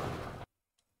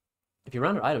 If you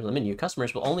run out of items on the menu,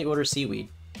 customers will only order seaweed.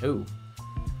 Ooh.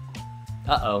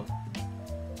 Uh-oh.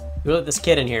 Who let this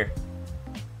kid in here?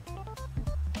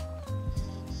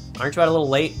 Aren't you out a little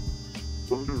late?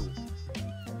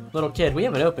 Little kid, we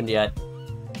haven't opened yet.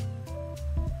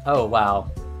 Oh,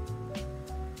 wow.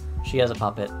 She has a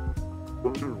puppet.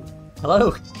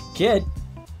 Hello, kid.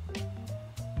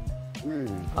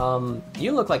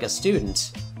 You look like a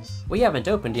student. We haven't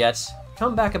opened yet.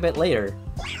 Come back a bit later.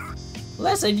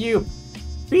 Listen, you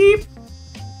beep!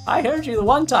 I heard you the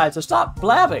one time, so stop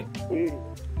blabbing.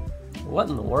 What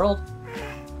in the world?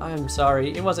 I'm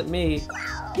sorry, it wasn't me.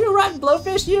 You rotten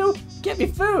blowfish, you! Get me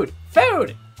food!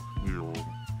 Food!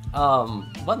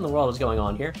 What in the world is going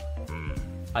on here?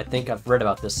 I think I've read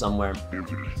about this somewhere.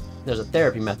 There's a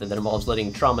therapy method that involves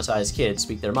letting traumatized kids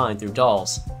speak their mind through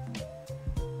dolls.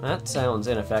 That sounds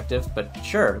ineffective, but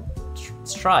sure,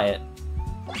 let's try it.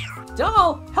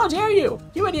 Doll! How dare you!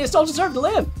 You idiots don't deserve to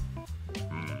live!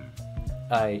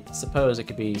 I suppose it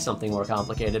could be something more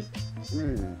complicated.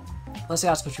 Let's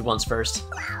ask what she wants first.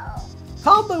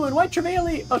 Kombu and white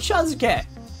trevally ochazuke!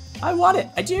 I want it!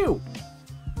 I do!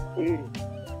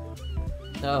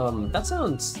 That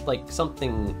sounds like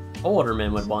something older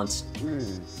men would want.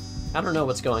 I don't know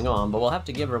what's going on, but we'll have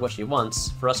to give her what she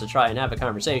wants for us to try and have a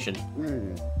conversation.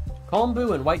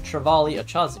 Kombu and white trevally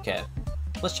ochazuke.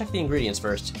 Let's check the ingredients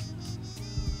first.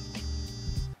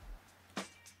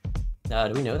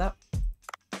 Do we know that?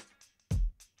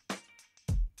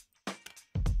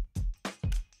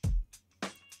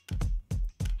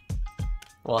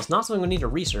 Well, it's not something we need to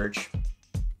research.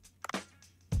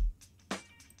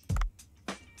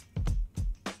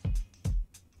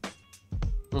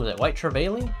 What was it, white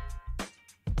trevally?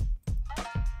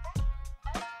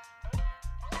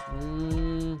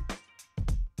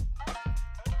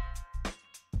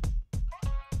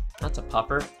 That's a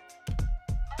pupper.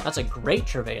 That's a great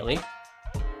trevally.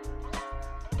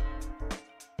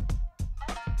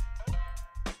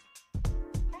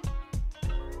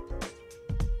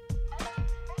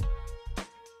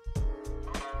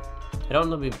 I don't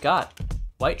know if we've got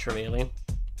white trevally.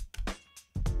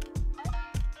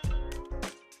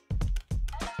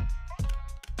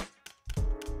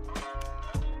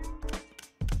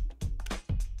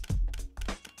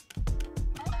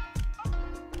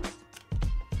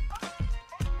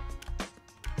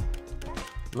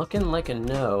 Looking like a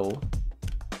no.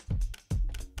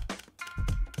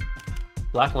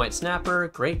 Black and white snapper,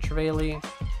 great trevally.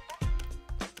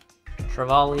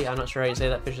 Trevally, I'm not sure how you say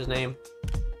that fish's name.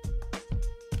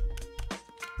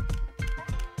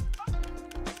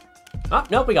 Oh,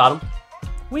 nope, we got him.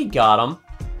 We got him.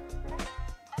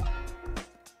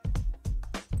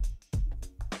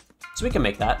 So we can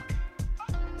make that.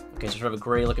 Okay, so sort of a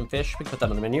gray looking fish. We can put that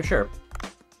on the menu, sure.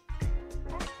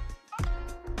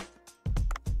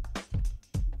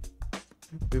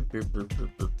 Boop, boop, boop, boop,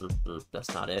 boop, boop, boop.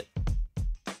 That's not it.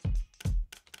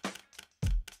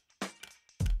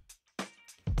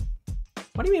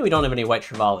 What do you mean we don't have any white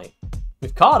trevally?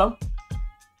 We've caught them.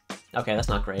 Okay, that's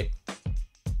not great.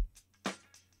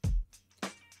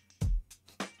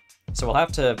 So we'll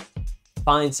have to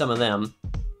find some of them.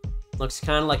 Looks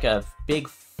kind of like a big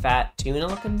fat tuna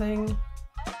looking thing.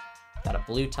 Got a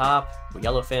blue top,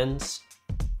 yellow fins.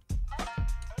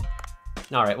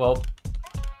 Alright, well,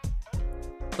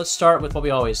 let's start with what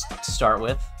we always start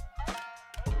with.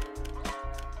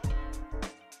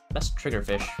 That's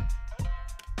triggerfish.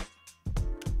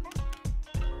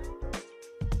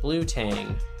 Blue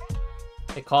tang.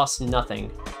 It costs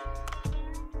nothing.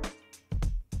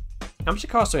 How much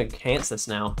it costs to enhance this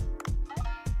now?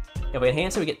 If we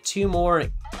enhance it, we get 2 more.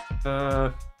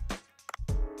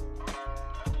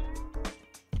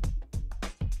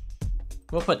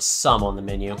 We'll put some on the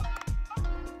menu.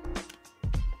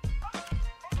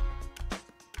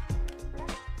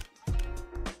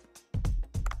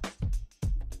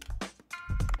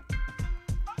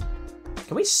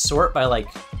 Can we sort by, like,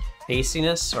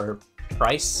 tastiness or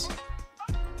price.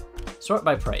 Sort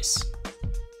by price.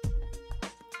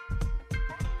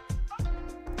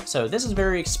 So this is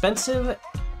very expensive.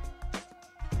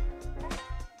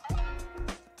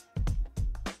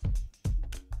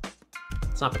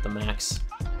 Let's not put the max.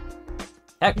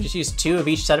 Heck, we just use 2 of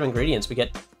each set of ingredients. We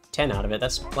get 10 out of it.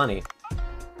 That's plenty.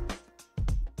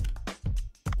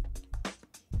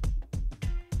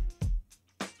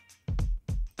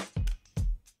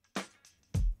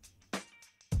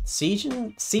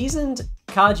 Seasoned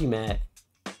Kajime.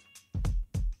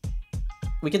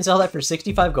 We can sell that for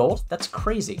 65 gold? That's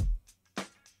crazy.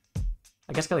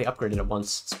 I guess I upgraded it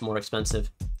once. It's more expensive.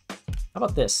 How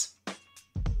about this?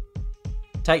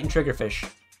 Titan Triggerfish.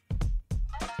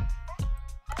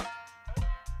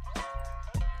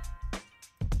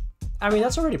 I mean,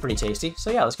 that's already pretty tasty,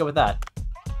 so yeah, let's go with that.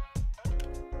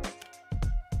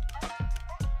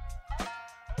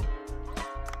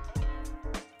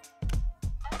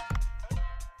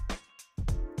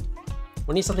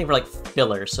 We need something for, like,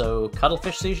 filler, so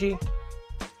cuttlefish sushi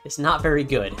is not very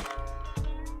good.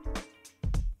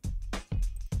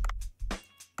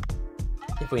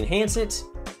 If we enhance it,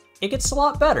 it gets a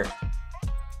lot better.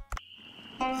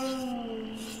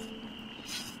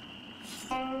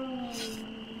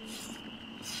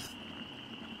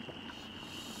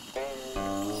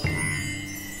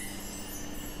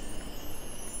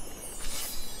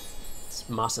 It's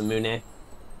Masamune,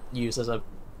 used as a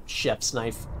chef's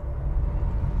knife.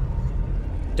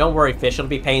 Don't worry, fish, it'll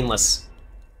be painless.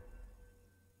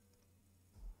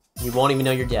 You won't even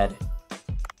know you're dead.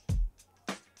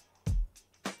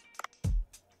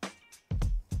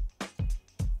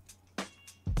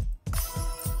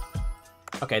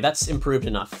 Okay, that's improved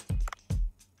enough.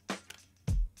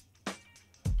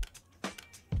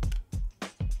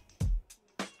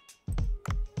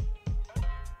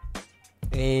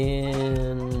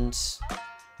 And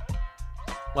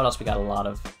what else we got a lot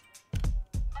of?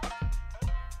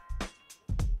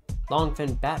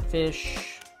 Longfin batfish.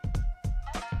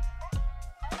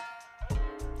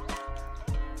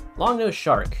 Longnose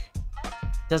shark.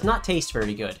 Does not taste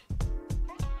very good.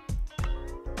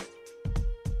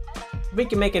 We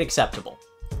can make it acceptable.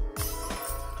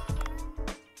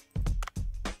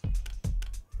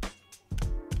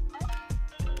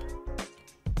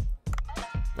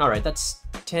 Alright, that's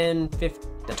 10, 50,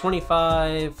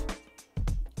 25,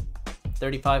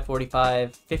 35,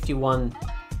 45, 51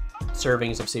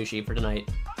 servings of sushi for tonight.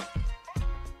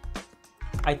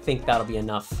 I think that'll be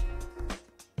enough.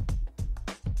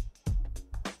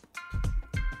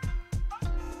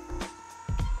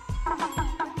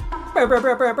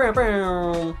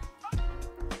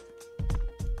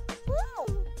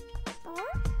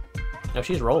 No,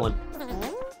 she's rolling.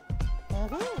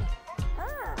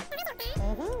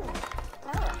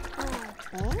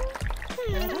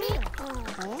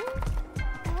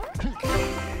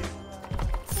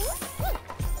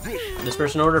 This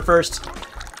person ordered first.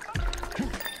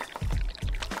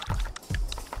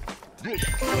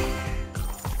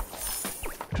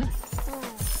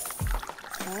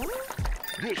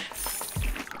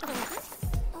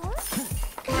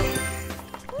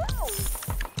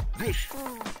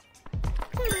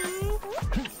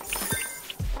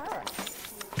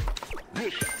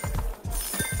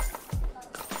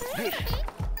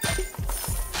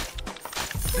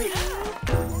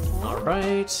 All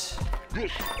right.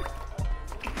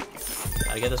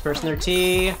 Gotta get this person their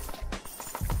tea.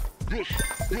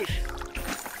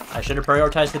 I should have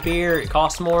prioritized the beer. It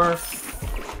costs more.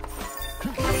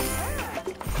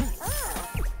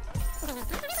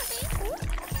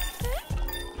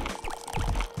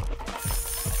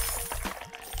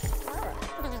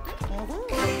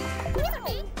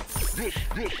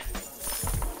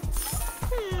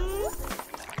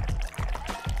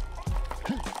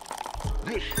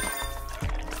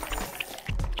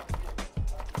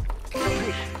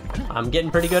 I'm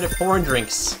getting pretty good at pouring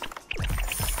drinks.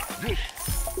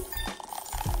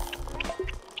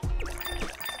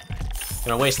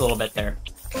 Gonna waste a little bit there.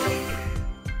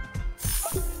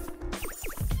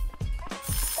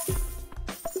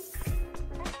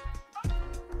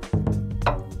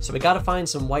 So we gotta find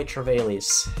some white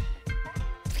trevalies.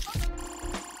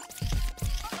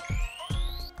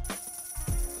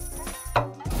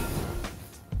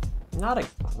 Not a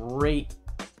great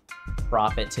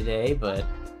profit today, but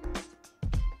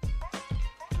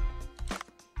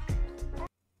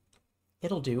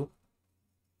it'll do.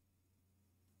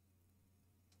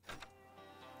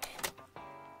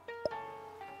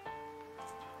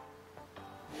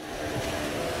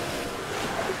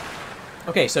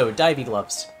 Okay, so divey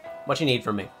gloves. What you need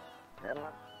from me?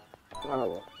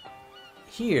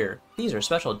 here. These are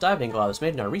special diving gloves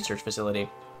made in our research facility.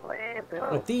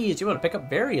 With these, you're able to pick up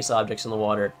various objects in the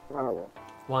water.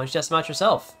 Why don't you test them out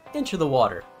yourself? Into the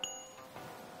water.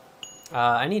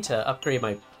 I need to upgrade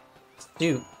my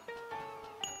suit.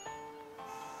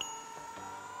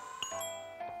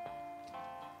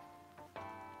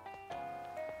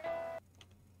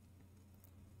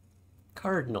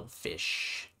 Cardinal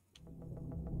fish.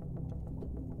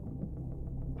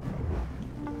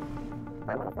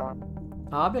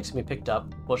 Objects can be picked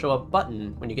up will show a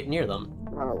button when you get near them.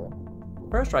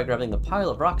 First, try grabbing the pile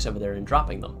of rocks over there and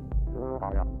dropping them.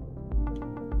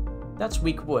 That's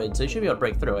weak wood, so you should be able to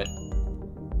break through it.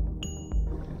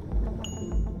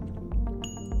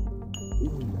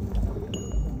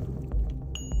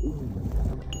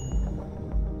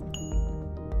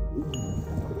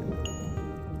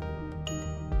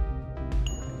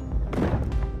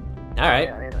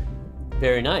 Alright.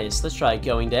 Very nice. Let's try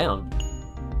going down.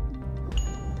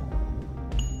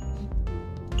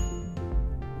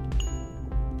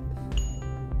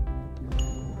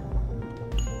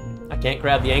 I can't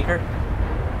grab the anchor.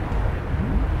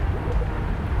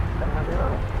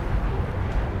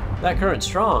 That current's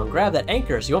strong. Grab that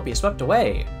anchor so you won't be swept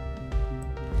away.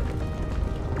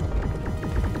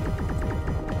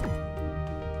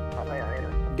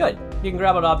 Good. You can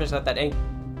grab an object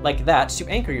like that to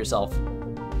anchor yourself.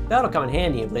 That'll come in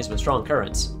handy in places with strong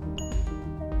currents.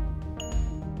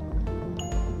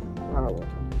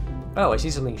 Oh, I see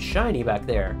something shiny back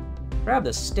there. Grab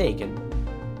the stake and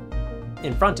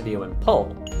in front of you and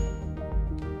pull.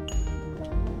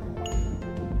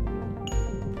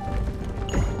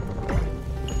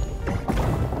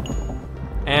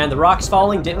 And the rocks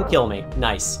falling didn't kill me.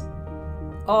 Nice.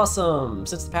 Awesome!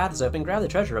 Since the path is open, grab the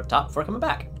treasure up top before coming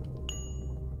back.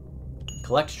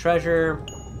 Collect treasure.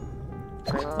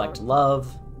 Collect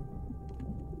love.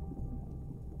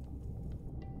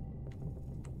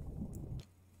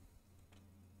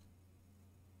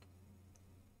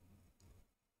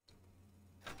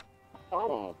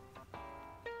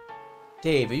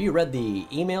 Dave, have you read the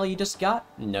email you just got?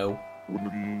 No.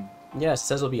 Yes, it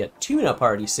says there'll be a tuna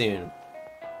party soon.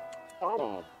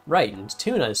 Right, and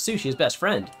tuna is Sushi's best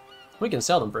friend. We can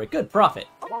sell them for a good profit.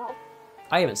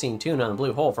 I haven't seen tuna in the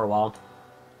Blue Hole for a while.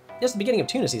 It's the beginning of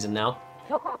tuna season now.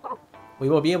 We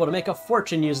will be able to make a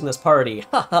fortune using this party.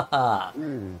 Ha ha ha.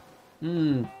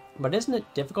 But isn't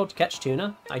it difficult to catch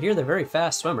tuna? I hear they're very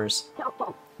fast swimmers.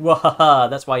 Wahaha,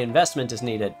 that's why investment is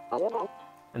needed.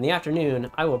 In the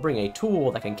afternoon, I will bring a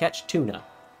tool that can catch tuna.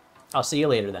 I'll see you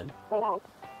later then. Oh,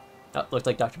 looked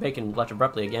like Dr. Bacon left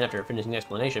abruptly again after finishing the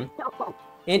explanation.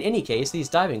 In any case, these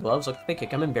diving gloves look like they could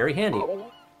come in very handy.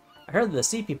 I heard that the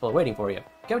sea people are waiting for you.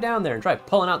 Go down there and try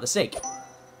pulling out the stake.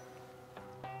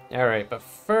 Alright, but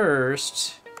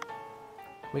first,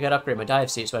 we gotta upgrade my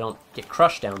dive suit so I don't get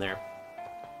crushed down there.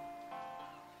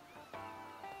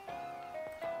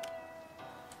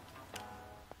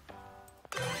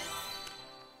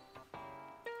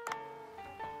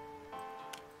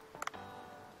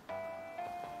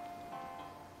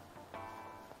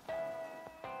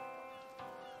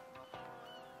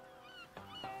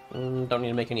 Don't need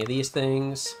to make any of these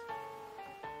things.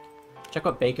 Check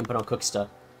what Bacon put on cook stuff.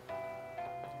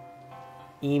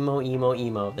 Emo, emo,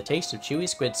 emo. The taste of chewy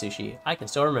squid sushi. I can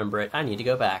still remember it. I need to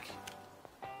go back.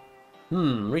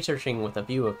 Researching with a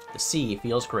view of the sea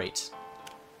feels great.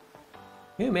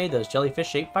 Who made those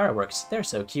jellyfish-shaped fireworks? They're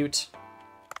so cute.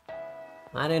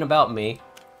 That ain't about me.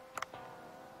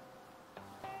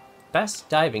 Best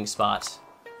diving spot.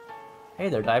 Hey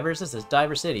there, divers. This is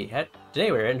Diver City.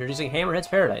 Today we're introducing Hammerhead's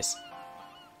Paradise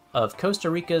of Costa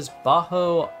Rica's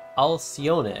Bajo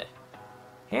Alcione.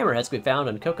 Hammerheads can be found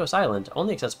on Cocos Island,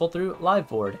 only accessible through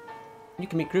Liveboard. You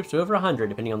can meet groups of over 100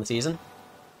 depending on the season.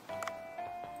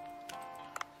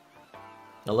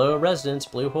 Hello residents,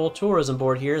 Blue Hole Tourism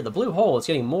Board here. The Blue Hole is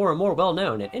getting more and more well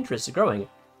known and interest is growing.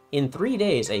 In 3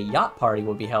 days, a yacht party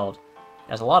will be held.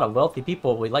 As a lot of wealthy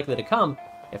people will be likely to come,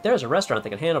 if there's a restaurant that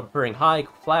can handle preparing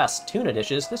high-class tuna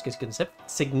dishes, this could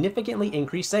significantly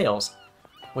increase sales.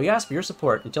 We ask for your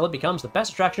support until it becomes the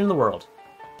best attraction in the world.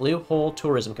 Blue Hole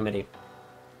Tourism Committee.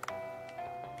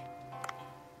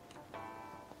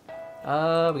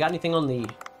 We got anything on the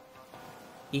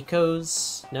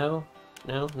ecos? No?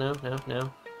 No.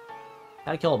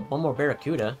 Gotta kill one more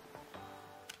barracuda.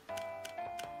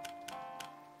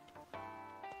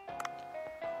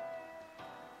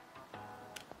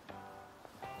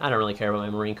 I don't really care about my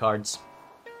marine cards.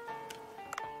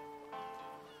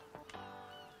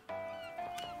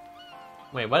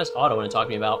 Wait, what does Otto want to talk to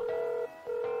me about?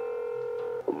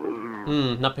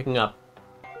 Not picking up.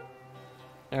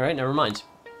 Alright, never mind.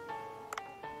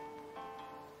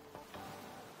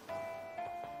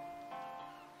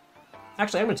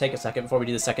 Actually, I'm going to take a second before we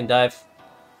do the second dive.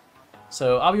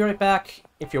 So I'll be right back.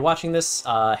 If you're watching this,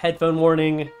 headphone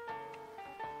warning.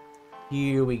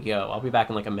 Here we go. I'll be back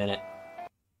in like a minute.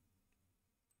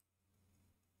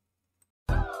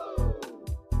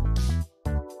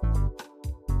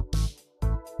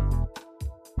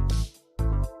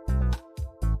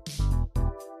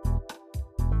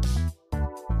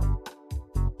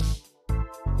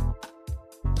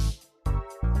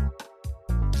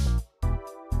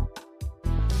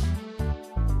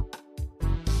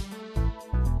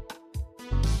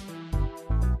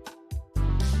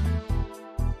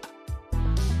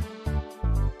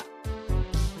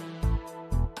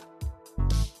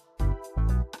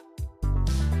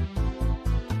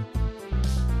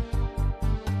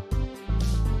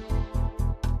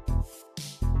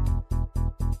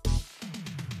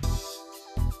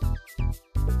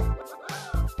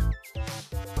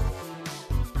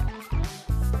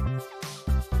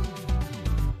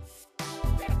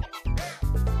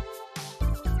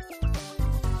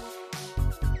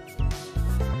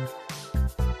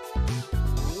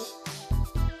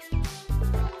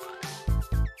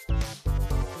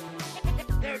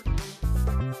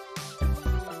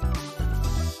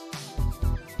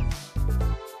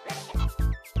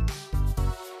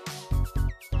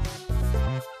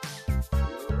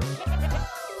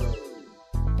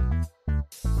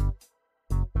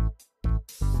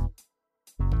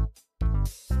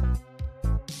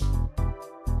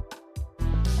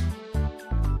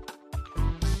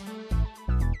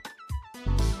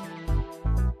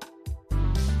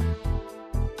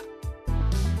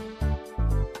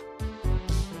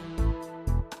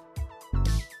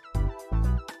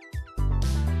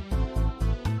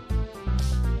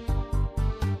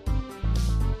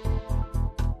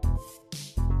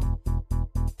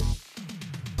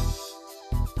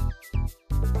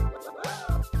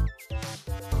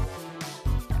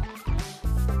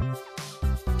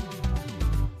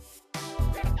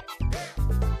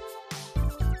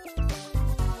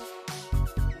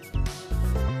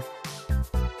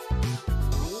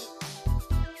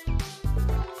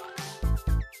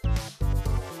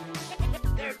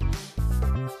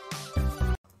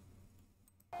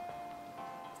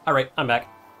 Alright, I'm back.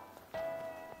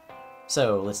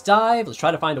 So, let's dive, let's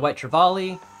try to find a white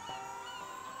trevally,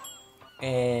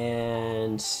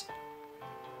 and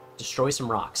destroy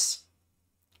some rocks.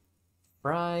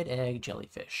 Fried egg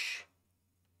jellyfish.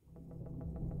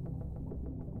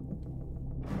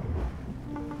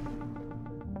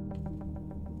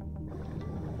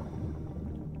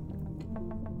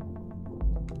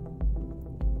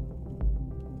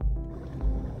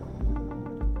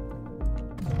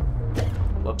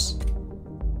 Whoops.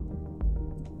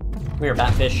 Come here,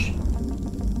 batfish.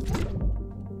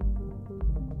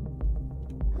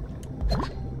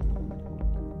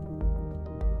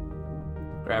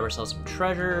 Grab ourselves some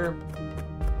treasure.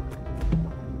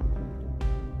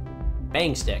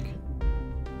 Bang stick.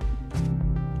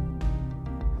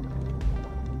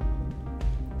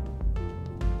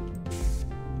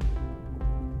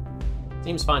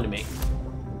 Seems fine to me.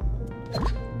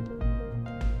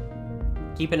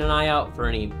 Keeping an eye out for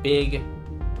any big,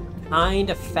 kind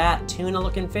of fat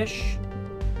tuna-looking fish.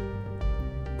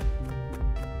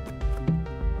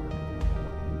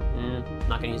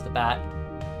 Not gonna use the bat.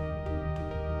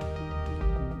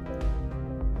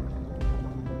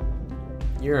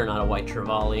 You're not a white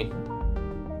trevally.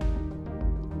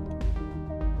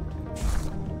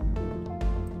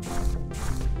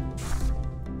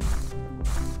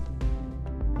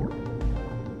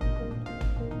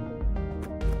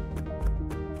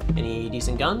 Any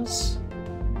decent guns?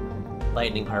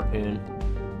 Lightning harpoon.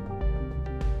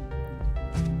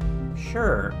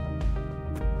 Sure.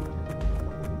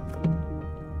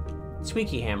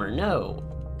 Squeaky hammer, no.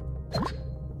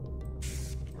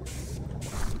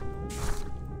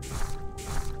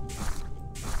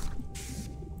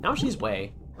 How much these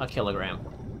weigh? A kilogram.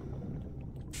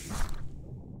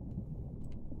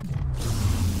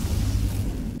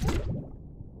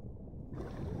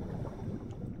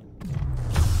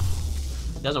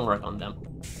 Doesn't work on them.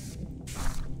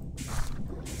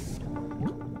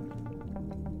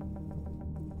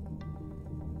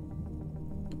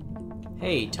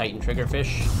 Hey, Titan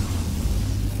triggerfish.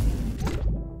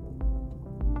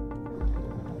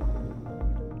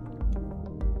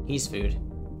 He's food.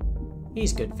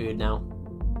 He's good food now.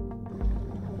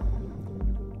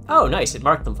 Oh, nice, it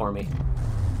marked them for me.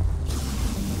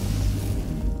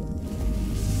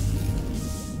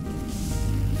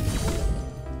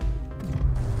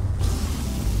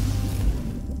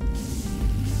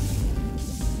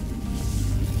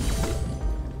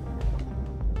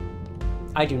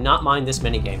 I do not mind this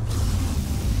minigame.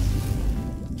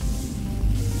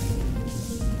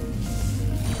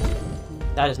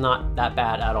 That is not that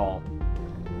bad at all.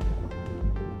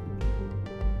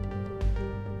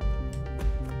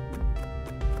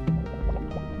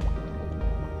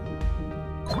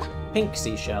 Pink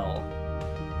seashell.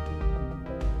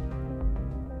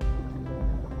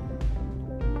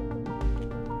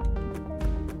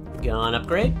 Gun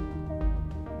upgrade.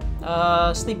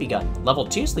 Sleepy gun. Level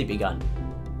 2 sleepy gun.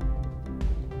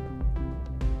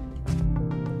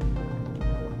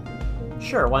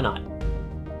 Sure, why not?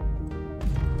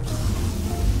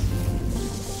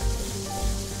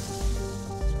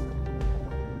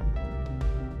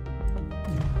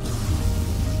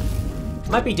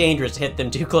 Might be dangerous to hit them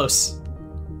too close.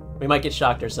 We might get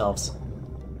shocked ourselves.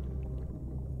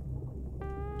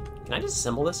 Can I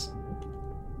disassemble this?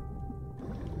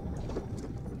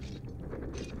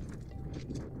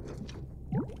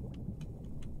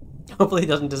 Hopefully it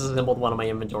doesn't disassemble one of my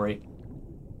inventory.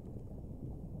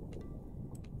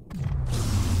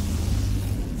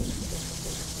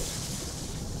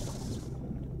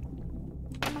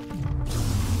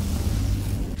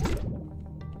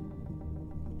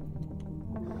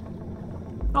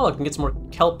 Oh look, we can get some more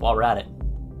kelp while we're at it.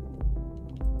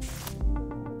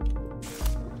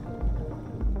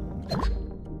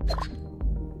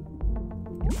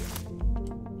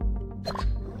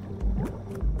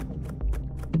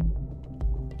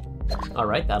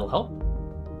 Alright, that'll help.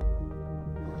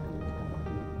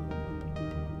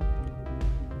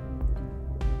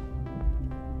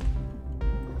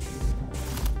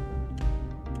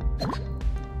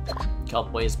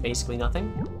 Kelp weighs basically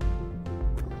nothing.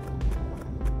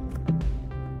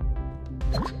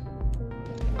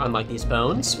 Unlike these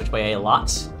bones, which weigh a lot.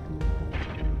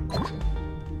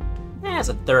 It's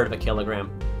a third of a kilogram.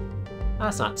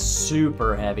 That's not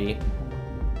super heavy.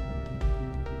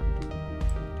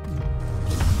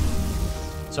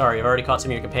 Sorry, I've already caught some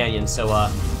of your companions, so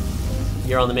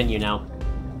you're on the menu now.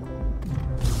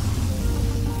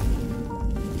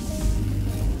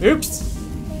 Oops!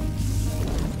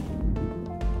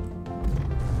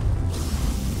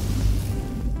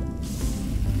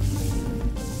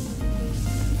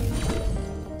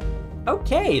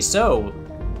 Okay, so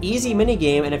easy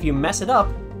minigame, and if you mess it up,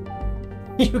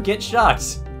 you get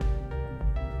shocked.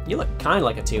 You look kind of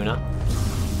like a tuna.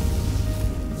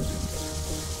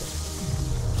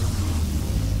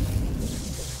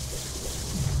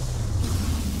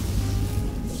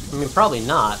 I mean, probably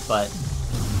not, but...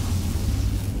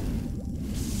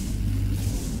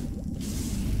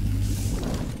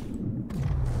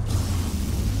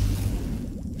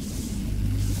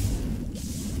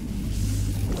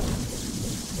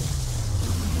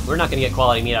 we're not gonna get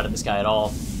quality meat out of this guy at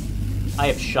all. I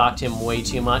have shocked him way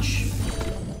too much.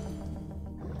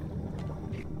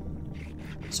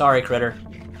 Sorry, critter.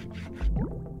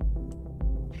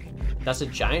 That's a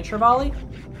giant trevally?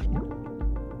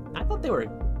 I thought they were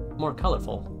more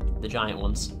colorful, the giant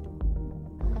ones.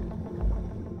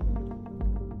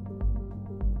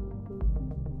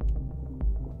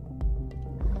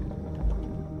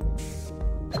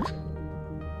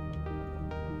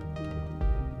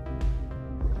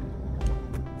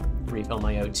 Refill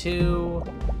my O2.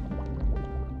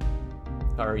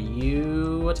 Are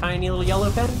you a tiny little yellow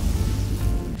pen?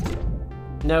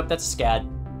 Nope, that's a scad.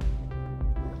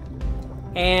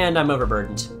 And I'm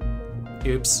overburdened.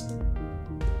 Oops.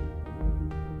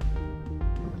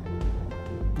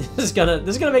 This is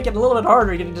gonna make it a little bit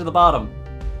harder getting to the bottom.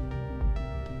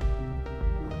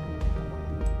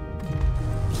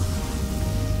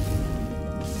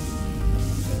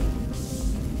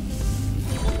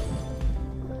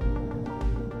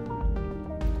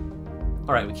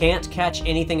 Alright, we can't catch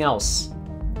anything else.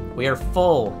 We are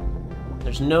full.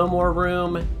 There's no more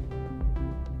room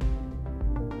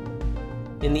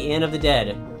in the Inn of the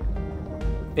Dead.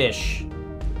 Fish.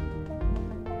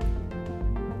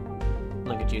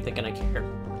 Look at you thinking I care.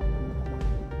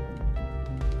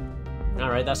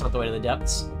 Alright, that's not the way to the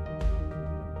depths.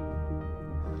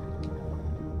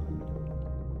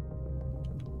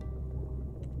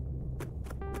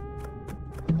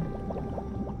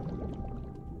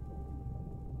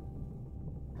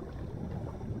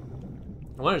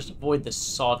 I want to just avoid this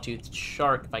sawtoothed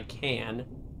shark if I can.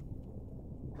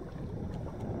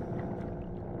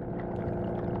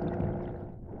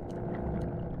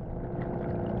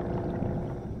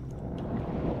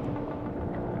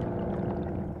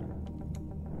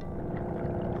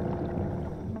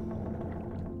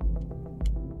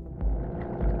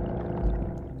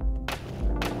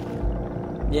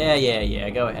 Yeah,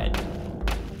 go ahead.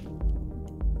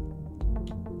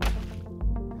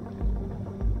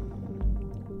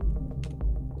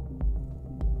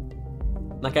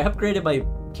 Like, I upgraded my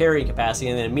carrying capacity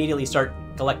and then immediately start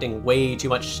collecting way too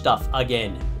much stuff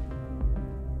again.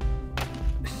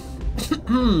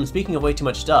 Speaking of way too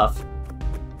much stuff...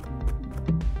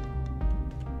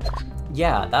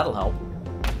 Yeah, that'll help.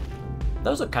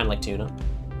 Those look kind of like tuna.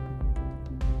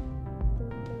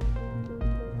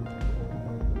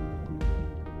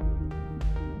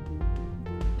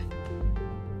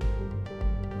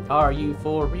 Are you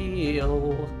for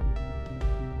real?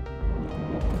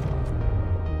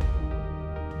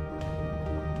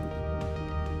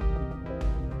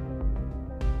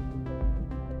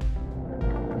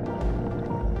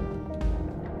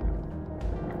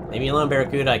 Leave me alone,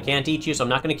 Barracuda. I can't eat you, so I'm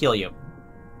not going to kill you.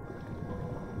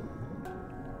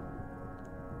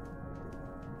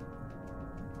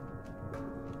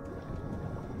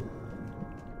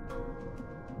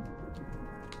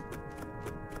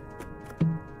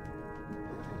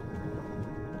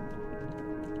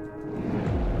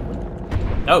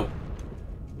 Oh!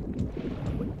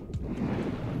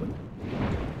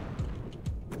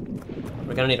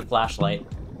 We're gonna need a flashlight.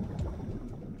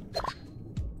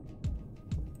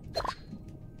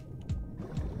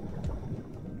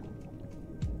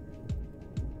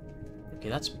 Okay,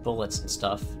 that's bullets and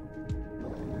stuff.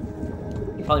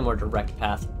 Probably more direct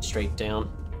path straight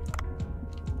down.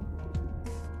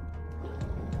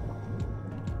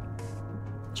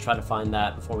 Let's try to find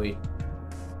that before we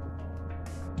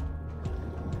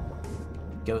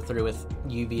go through with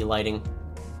UV lighting.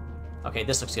 Okay,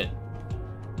 this looks good.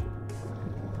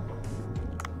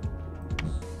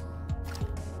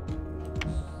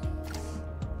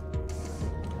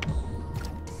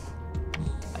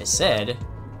 I said,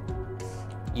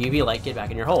 UV light, get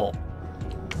back in your hole.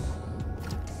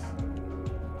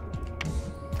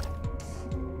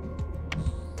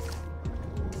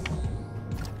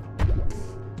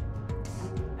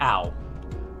 Ow.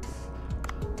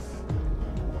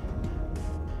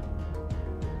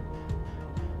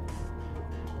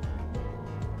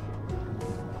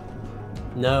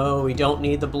 No, we don't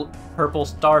need the purple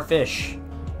starfish.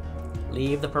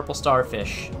 Leave the purple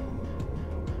starfish.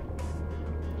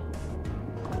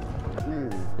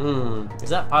 Is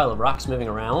that pile of rocks moving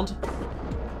around?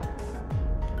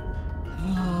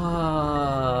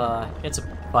 It's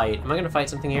a fight. Am I gonna fight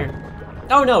something here?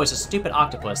 Oh no, it's a stupid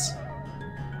octopus.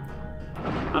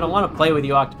 I don't want to play with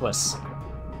you, octopus.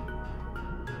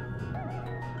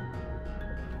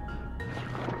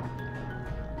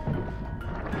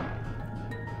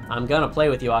 I'm gonna play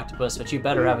with you, octopus, but you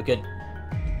better have a good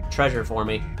treasure for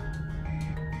me.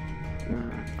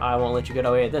 I won't let you get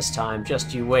away this time,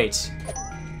 just you wait.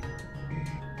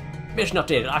 Mission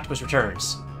updated, octopus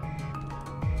returns.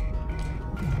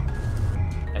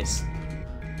 Nice.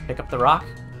 Pick up the rock,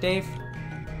 Dave?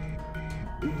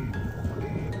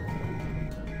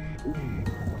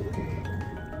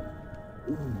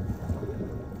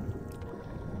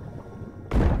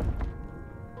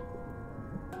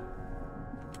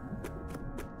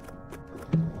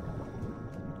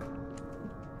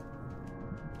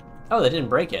 Oh, they didn't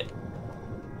break it.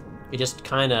 It just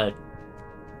kind of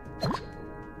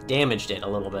damaged it a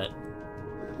little bit.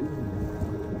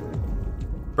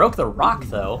 Broke the rock,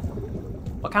 though.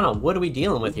 What kind of wood are we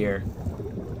dealing with here?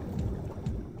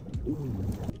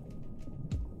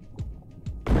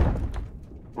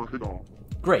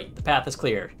 Great, the path is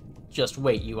clear. Just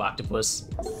wait, you octopus.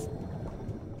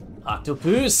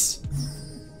 Octopus!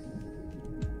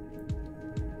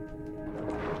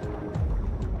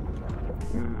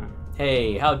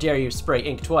 Hey, how dare you spray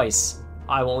ink twice?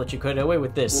 I won't let you get away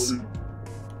with this.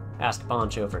 Ask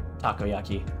Poncho for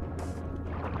takoyaki.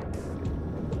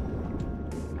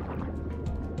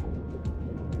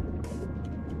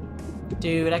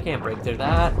 Dude, I can't break through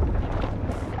that.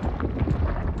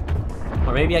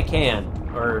 Or maybe I can.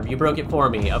 Or you broke it for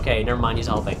me. Okay, never mind, he's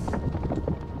helping.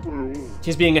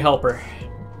 He's being a helper.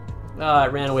 Ah,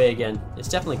 it ran away again. It's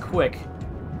definitely quick.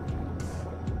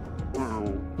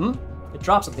 It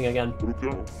dropped something again.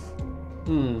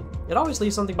 It always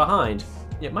leaves something behind.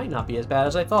 It might not be as bad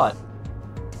as I thought.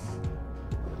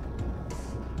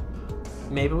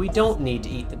 Maybe we don't need to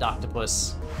eat the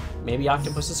octopus. Maybe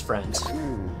octopus is friends.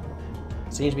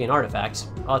 Seems to be an artifact.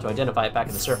 I'll have to identify it back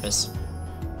at the surface.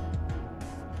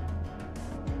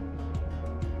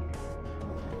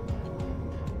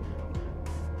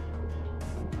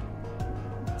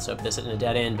 Let's hope this isn't a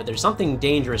dead end, but there's something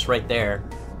dangerous right there.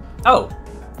 Oh!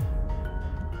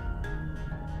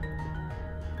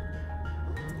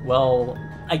 Well,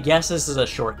 I guess this is a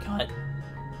shortcut.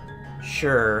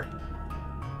 Sure.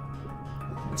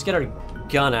 Let's get our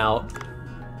gun out.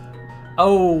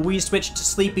 Oh, we switched to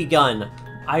Sleepy Gun.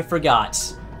 I forgot.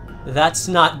 That's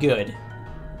not good.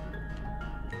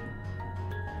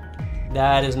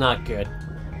 That is not good.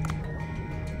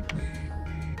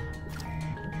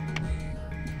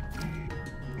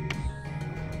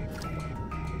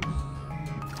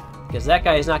 Because that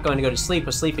guy is not going to go to sleep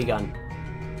with Sleepy Gun.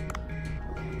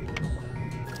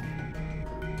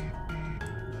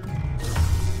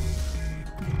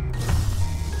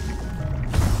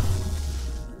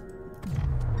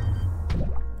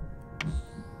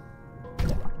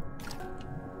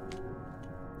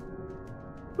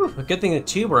 Whew, a good thing the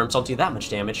tube worms don't do that much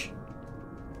damage.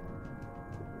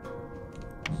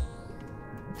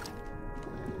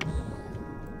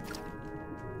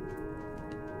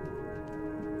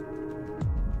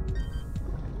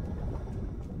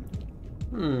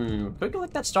 Can we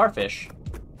collect that starfish?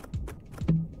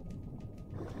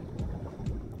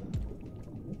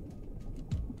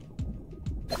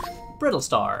 Brittle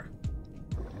Star.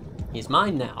 He's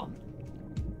mine now.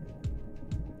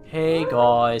 Hey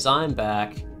guys, I'm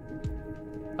back.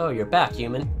 Oh, you're back,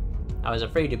 human. I was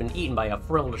afraid you'd been eaten by a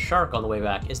frilled shark on the way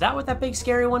back. Is that what that big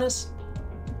scary one is?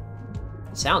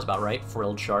 Sounds about right,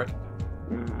 frilled shark.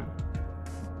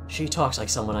 She talks like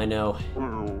someone I know.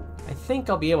 I think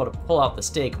I'll be able to pull out the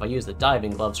steak if I use the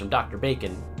diving gloves from Dr.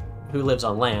 Bacon, who lives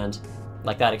on land.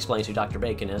 Like that explains who Dr.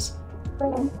 Bacon is.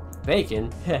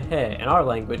 Bacon? Heh. In our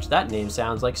language, that name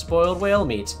sounds like spoiled whale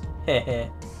meat. Heh.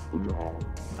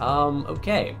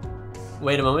 Okay.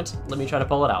 Wait a moment. Let me try to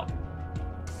pull it out.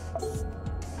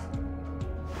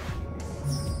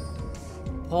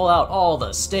 Pull out all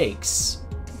the steaks.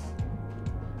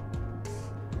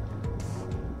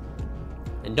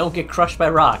 And don't get crushed by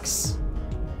rocks.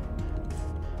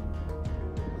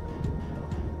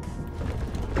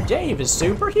 Dave is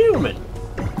superhuman.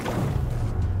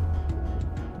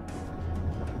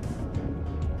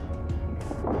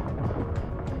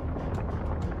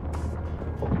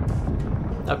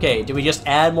 Okay, do we just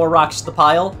add more rocks to the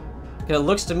pile? Because it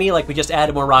looks to me like we just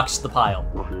added more rocks to the pile.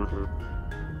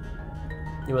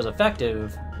 It was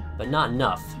effective, but not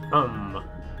enough.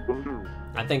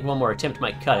 I think one more attempt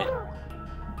might cut it.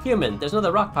 Human, there's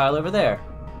another rock pile over there.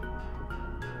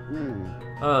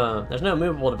 There's no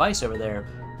movable device over there.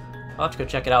 I'll have to go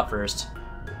check it out first.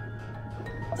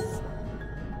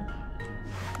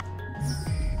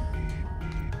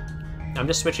 I'm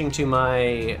just switching to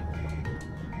my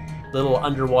little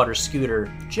underwater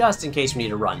scooter, just in case we need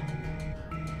to run.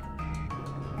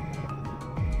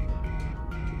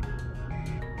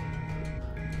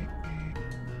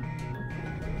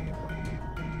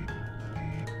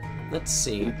 Let's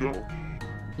see.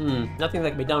 Nothing that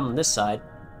can be done on this side.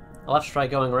 I'll have to try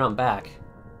going around back.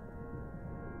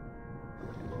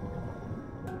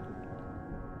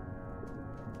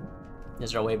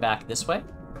 Is there a way back this way?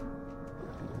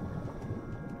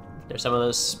 There's some of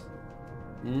those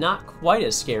not quite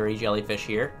as scary jellyfish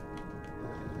here.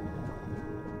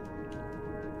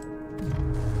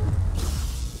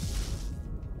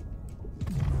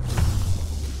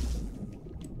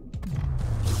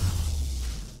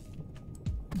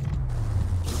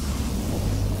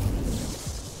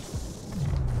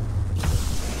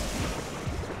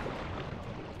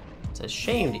 It's a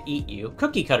shame to eat you.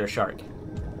 Cookie cutter shark.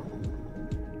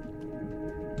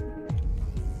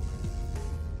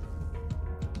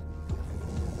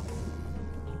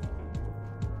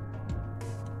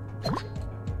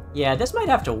 Yeah, this might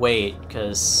have to wait,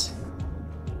 because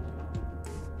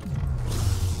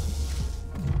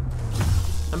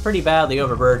I'm pretty badly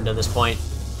overburdened at this point.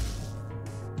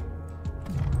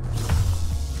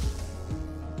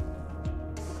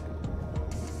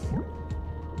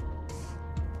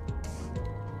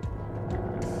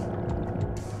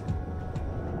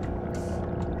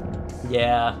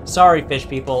 Yeah, sorry fish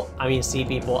people, I mean sea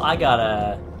people, I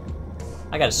gotta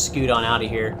scoot on out of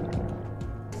here.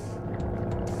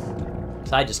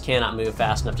 I just cannot move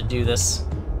fast enough to do this.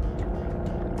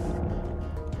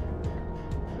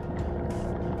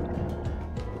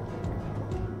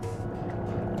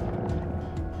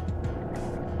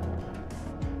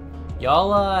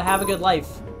 Y'all have a good life.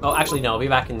 Oh, actually no, I'll be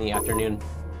back in the afternoon.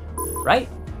 Right?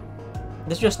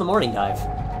 This is just the morning dive.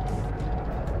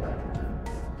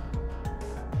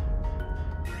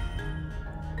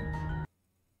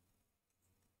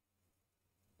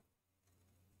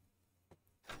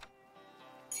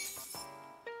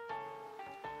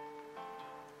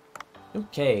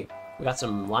 Okay, we got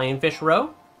some lionfish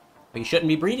roe. We shouldn't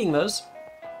be breeding those.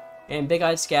 And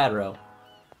big-eyed scad roe.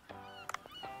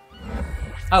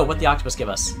 Oh, what'd the octopus give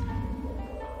us?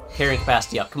 Carrying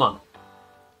capacity up, come on.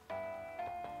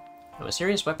 A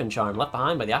mysterious weapon charm left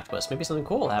behind by the octopus. Maybe something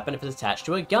cool will happen if it's attached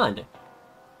to a gun.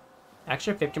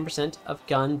 Extra 15% of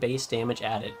gun base damage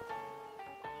added.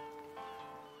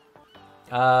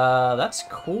 That's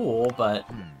cool, but...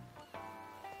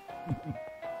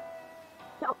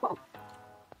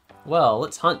 Well,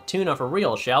 let's hunt tuna for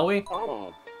real, shall we?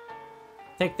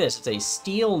 Take this. It's a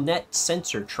steel net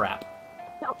sensor trap.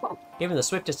 Even the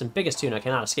swiftest and biggest tuna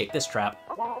cannot escape this trap.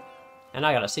 And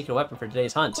I got a secret weapon for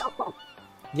today's hunt.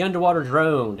 The underwater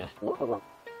drone.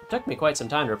 It took me quite some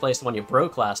time to replace the one you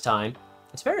broke last time.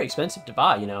 It's very expensive to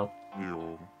buy, you know.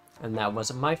 And that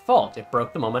wasn't my fault. It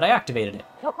broke the moment I activated it.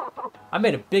 I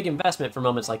made a big investment for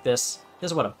moments like this.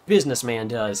 This is what a businessman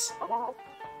does.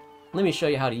 Let me show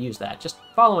you how to use that. Just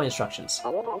follow my instructions.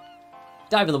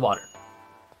 Dive in the water.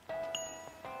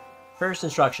 First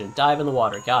instruction, dive in the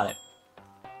water. Got it.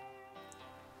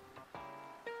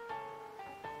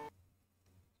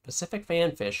 Pacific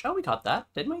fanfish. Oh, we caught that,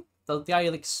 didn't we? The guy,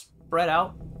 like, spread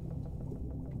out.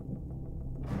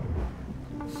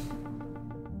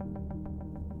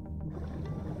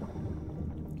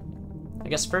 I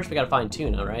guess first we gotta find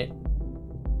tuna, right?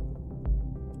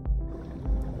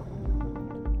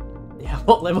 Yeah, it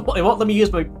won't let me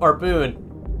use my harpoon.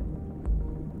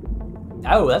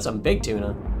 Oh, that's some big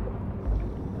tuna.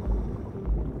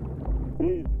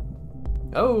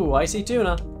 Oh, I see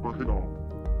tuna.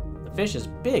 The fish is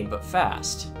big but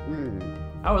fast.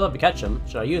 I would love to catch him.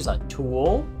 Should I use a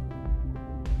tool?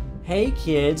 Hey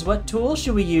kids, what tool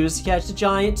should we use to catch the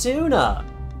giant tuna?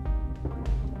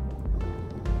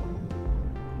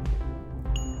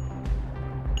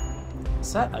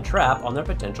 Set a trap on their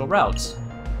potential routes.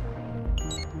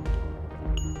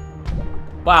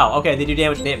 Wow, okay, they do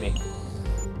damage to hit me.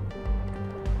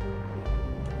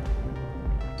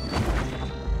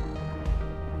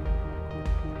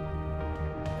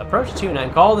 Approach tuna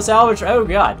and call the salvage. Oh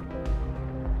god.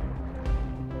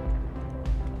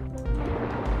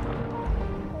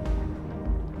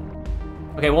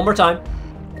 Okay, one more time.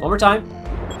 One more time.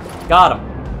 Got him.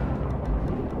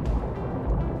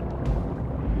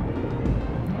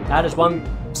 That is one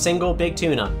single big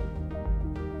tuna.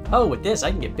 Oh, with this,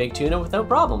 I can get big tuna with no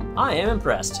problem. I am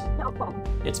impressed.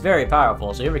 It's very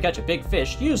powerful, so if you ever catch a big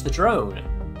fish, use the drone.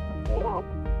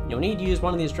 You'll need to use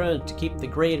one of these drones to keep the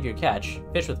grade of your catch.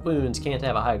 Fish with wounds can't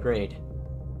have a high grade.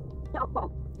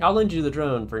 I'll lend you the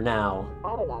drone for now.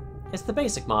 It's the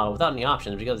basic model without any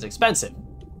options because it's expensive.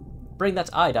 Bring that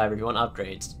to iDiver if you want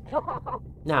upgrades.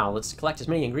 Now, let's collect as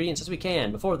many ingredients as we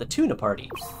can before the tuna party.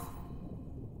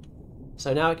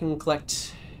 So now I can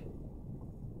collect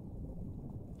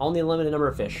only a limited number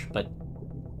of fish, but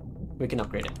we can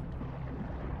upgrade it.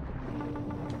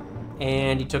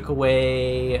 And he took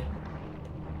away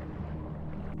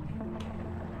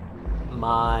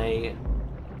my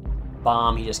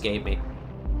bomb he just gave me.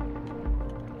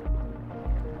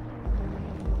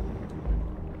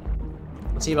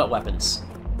 Let's see about weapons.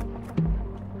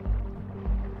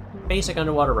 Basic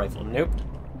underwater rifle. Nope.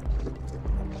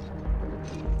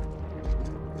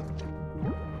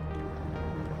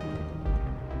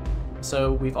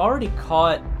 So we've already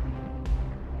caught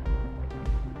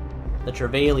the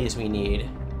trevallies we need.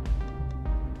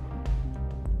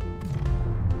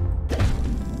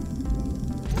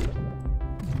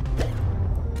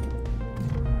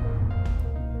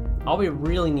 All we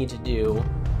really need to do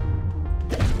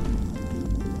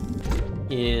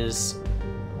is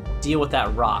deal with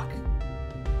that rock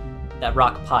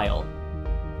pile.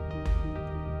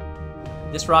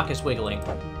 This rock is wiggling.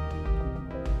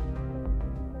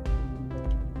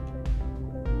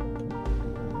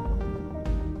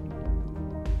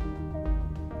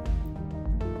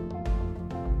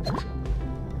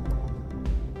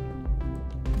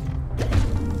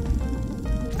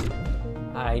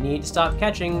 I need to stop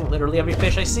catching literally every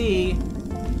fish I see.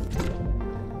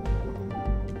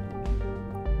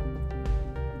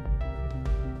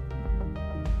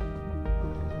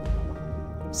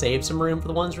 Save some room for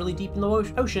the ones really deep in the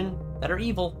ocean that are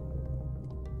evil.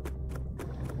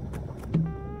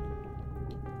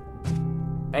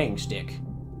 Bang stick.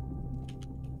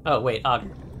 Oh, wait,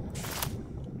 auger.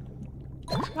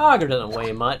 Auger doesn't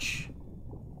weigh much.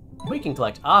 We can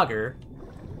collect auger.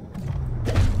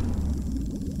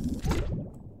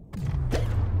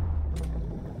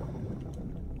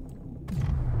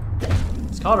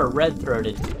 It's called a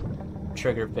red-throated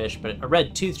triggerfish, but a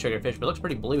red-toothed triggerfish, but it looks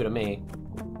pretty blue to me.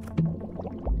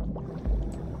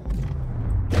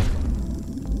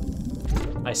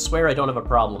 I swear I don't have a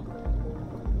problem.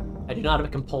 I do not have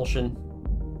a compulsion.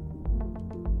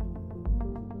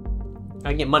 I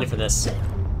can get money for this.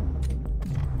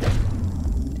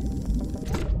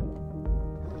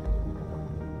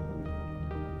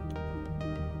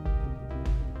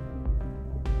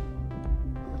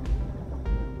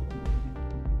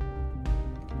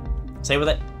 Same with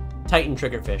that Titan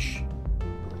triggerfish.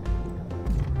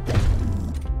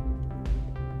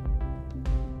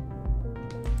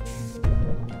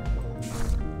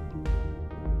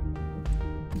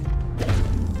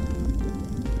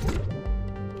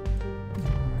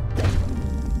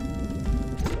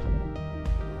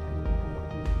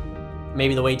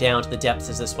 maybe the way down to the depths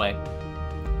is this way.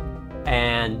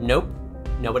 And nope.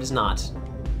 No, it is not.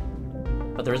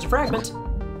 But there is a fragment.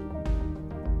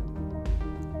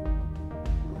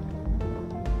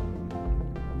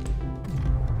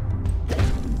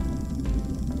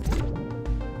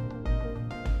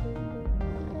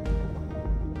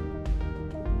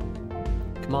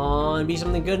 Come on, be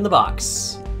something good in the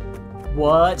box.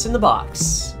 What's in the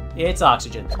box? It's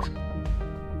oxygen.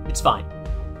 It's fine.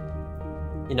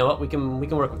 You know what? We can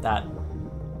work with that.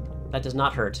 That does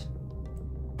not hurt.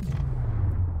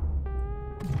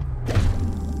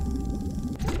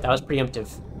 That was preemptive.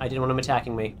 I didn't want him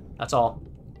attacking me. That's all.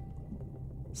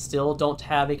 Still don't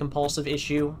have a compulsive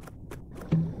issue.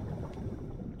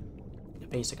 A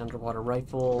basic underwater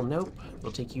rifle. Nope.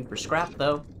 We'll take you for scrap,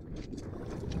 though.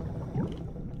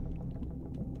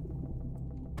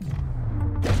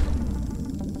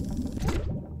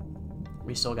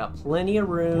 We still got plenty of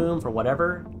room for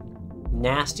whatever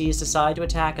nasties decide to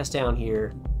attack us down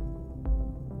here.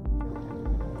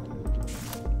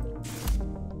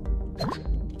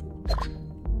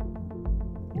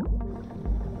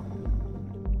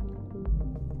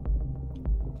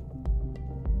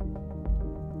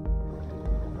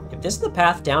 If this is the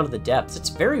path down to the depths, it's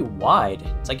very wide.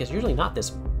 It's like it's usually not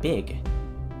this big.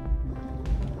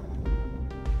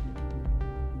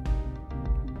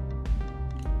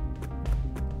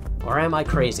 Or am I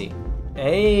crazy?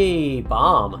 Hey,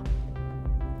 bomb.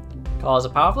 Cause a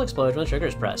powerful explosion when the trigger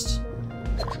is pressed.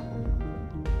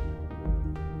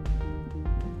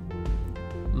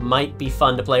 Might be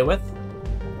fun to play with.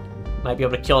 Might be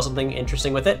able to kill something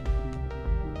interesting with it.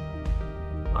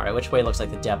 Alright, which way looks like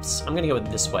the depths? I'm gonna go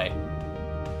with this way.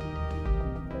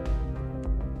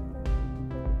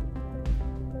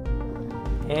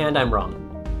 And I'm wrong.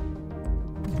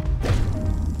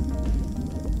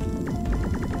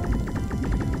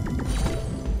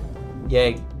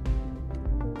 Yay.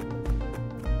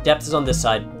 Depth is on this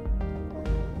side.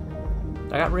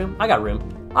 I got room? I got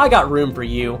room. I got room for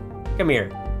you. Come here.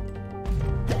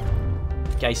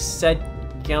 I said,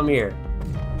 come here.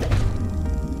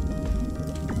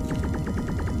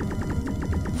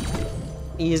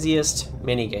 Easiest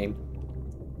minigame.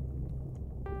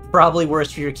 Probably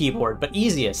worst for your keyboard, but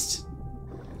easiest.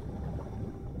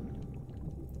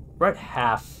 We're at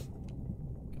half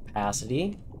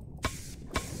capacity.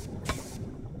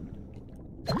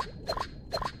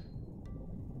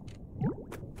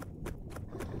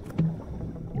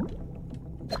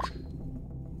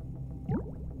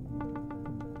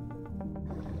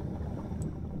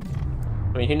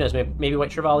 I mean, who knows? Maybe white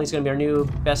trevally is going to be our new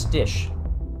best dish.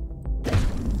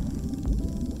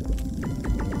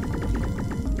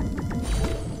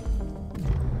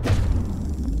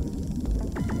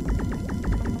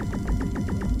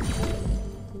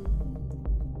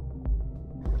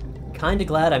 Kinda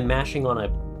glad I'm mashing on a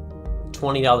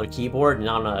 $20 keyboard and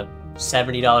not on a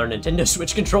 $70 Nintendo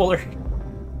Switch controller.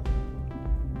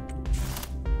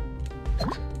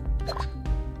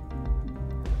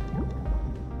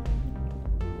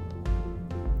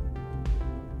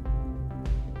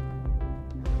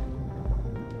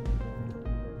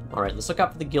 Alright, let's look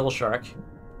out for the gill shark.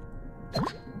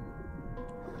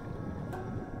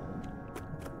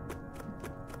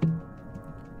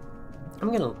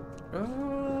 I'm gonna...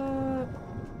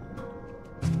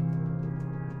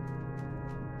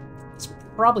 It's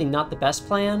probably not the best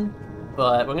plan,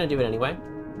 but we're gonna do it anyway.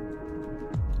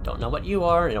 Don't know what you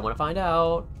are, I don't want to find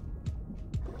out.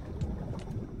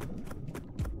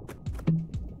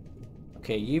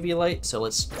 Okay, UV light, so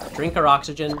let's drink our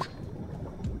oxygen.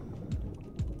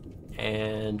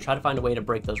 And try to find a way to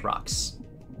break those rocks.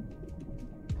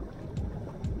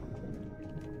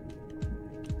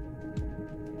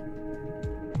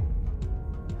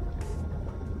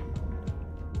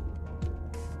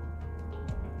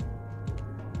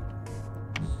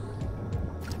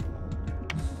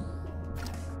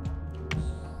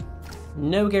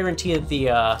 No guarantee that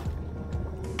the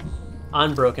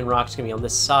unbroken rock's gonna be on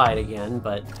this side again,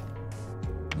 but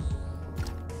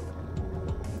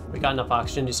we got enough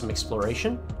oxygen to do some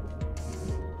exploration.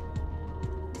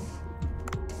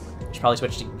 Should probably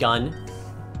switch to gun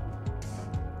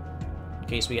in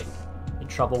case we get in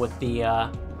trouble with the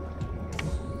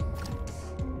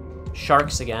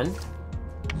sharks again.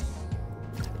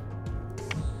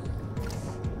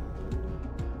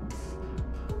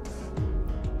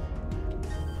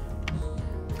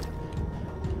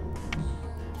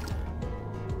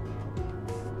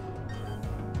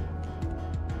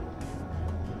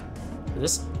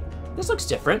 This looks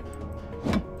different.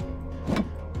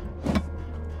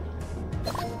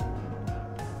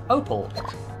 Opal.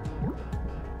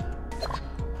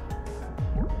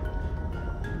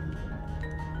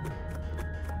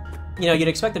 You know, you'd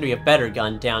expect there to be a better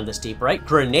gun down this deep, right?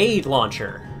 Grenade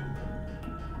launcher!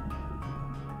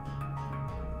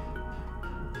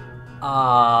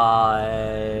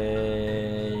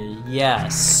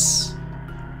 Yes.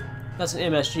 That's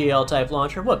an MSGL type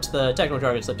launcher. Whoops, the technical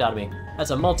jargon slipped out of me.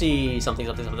 That's a multi something.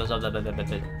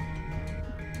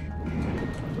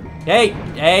 Hey!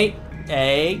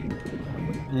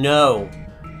 No.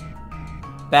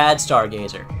 Bad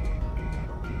Stargazer.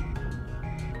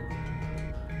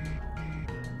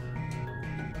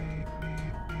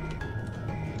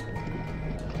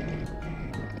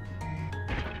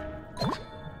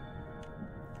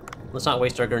 Let's not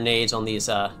waste our grenades on these,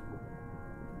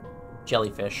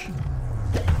 jellyfish.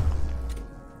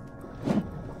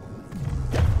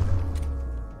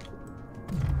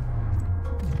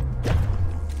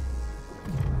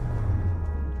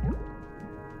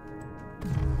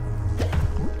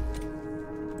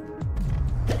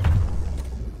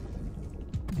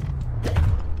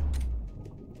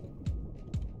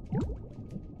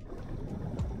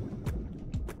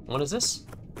 What is this?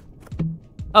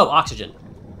 Oh, oxygen.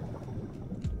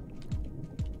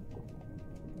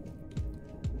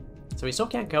 So we still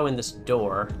can't go in this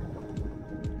door.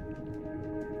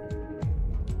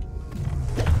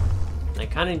 I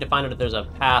kind of need to find out if there's a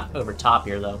path over top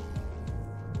here, though.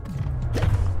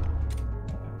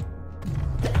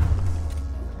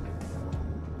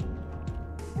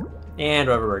 And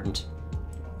we're overburdened.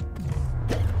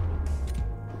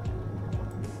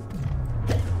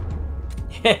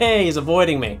 Hey, he's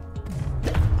avoiding me.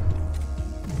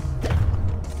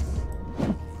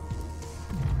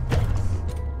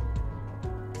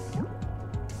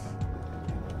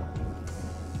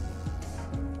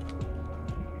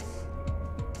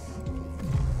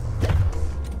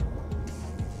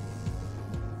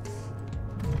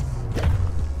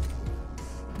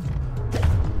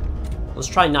 Let's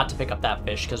try not to pick up that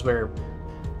fish, because we're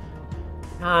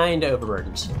kinda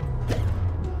overburdened.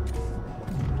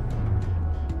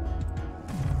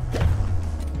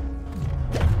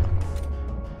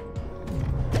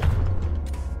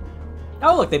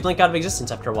 Oh, look, they blink out of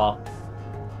existence after a while.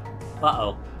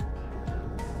 Uh-oh.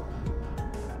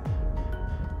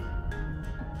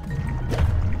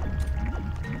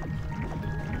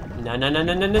 No.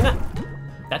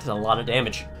 That did a lot of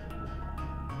damage.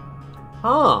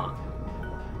 Huh.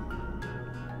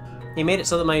 He made it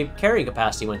so that my carrying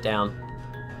capacity went down.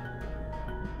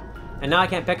 And now I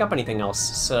can't pick up anything else,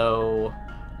 so...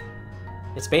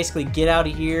 It's basically get out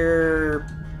of here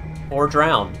or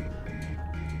drown.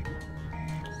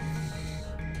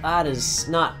 That is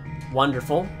not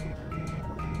wonderful.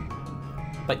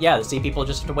 But yeah, the sea people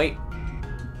just have to wait.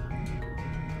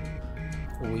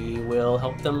 We will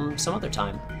help them some other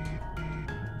time.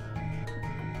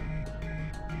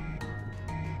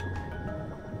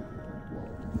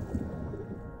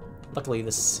 Luckily,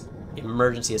 this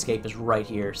emergency escape is right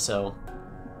here, so...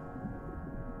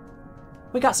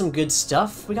 We got some good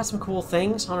stuff. We got some cool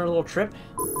things on our little trip.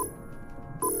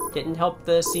 Didn't help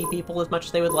the sea people as much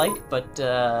as they would like, but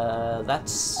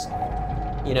that's...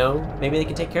 You know, maybe they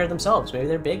can take care of themselves. Maybe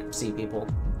they're big sea people.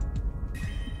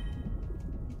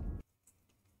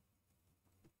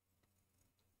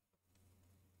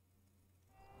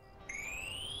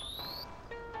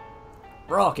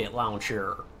 Rocket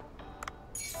launcher.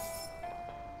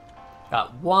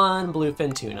 Got one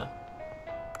bluefin tuna.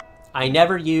 I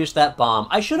never used that bomb.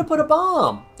 I should have put a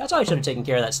bomb! That's why I should have taken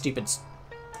care of that stupid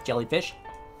jellyfish.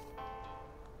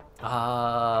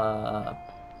 Let's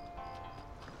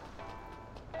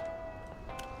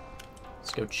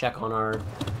go check on our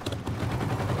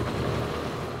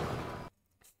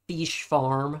fish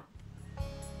farm.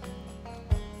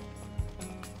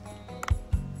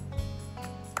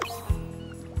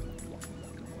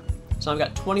 So I've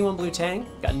got 21 blue tang,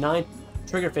 got 9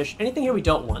 triggerfish. Anything here we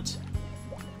don't want?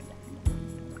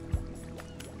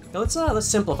 Now let's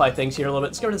simplify things here a little bit.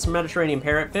 Let's go to this Mediterranean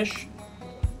parrotfish.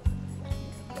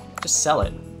 Just sell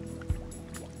it.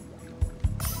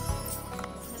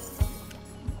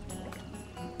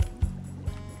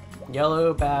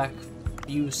 Yellowback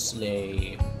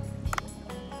Busley.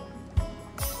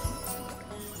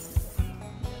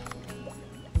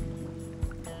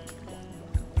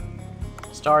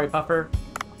 Starry puffer.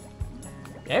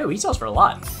 Oh, he sells for a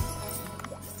lot.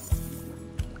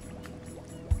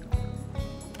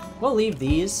 We'll leave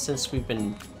these since we've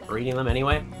been breeding them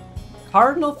anyway.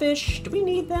 Cardinal fish, do we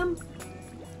need them?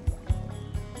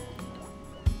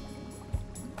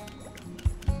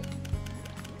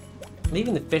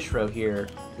 Leaving the fish row here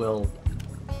will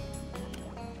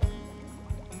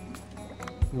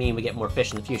mean we get more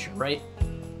fish in the future, right?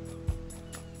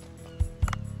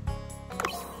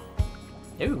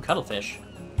 Ooh, cuttlefish.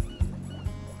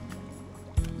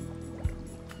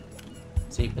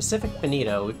 See, Pacific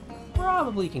bonito, we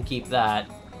probably can keep that.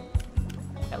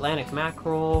 Atlantic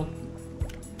mackerel.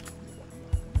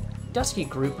 Dusky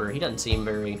grouper, he doesn't seem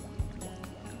very...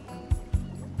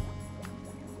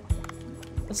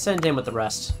 Let's send him with the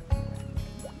rest.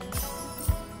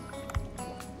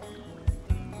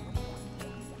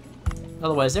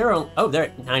 Otherwise, they're at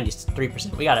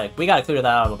 93%. We gotta clear that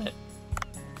out of it.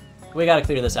 We gotta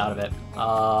clear this out of it.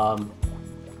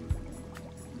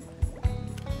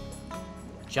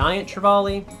 Giant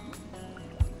trevally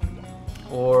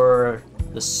or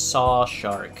the saw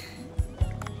shark.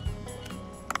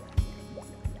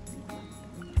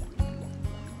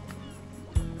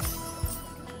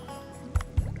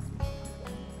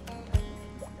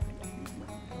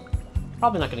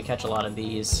 Probably not going to catch a lot of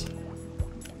these.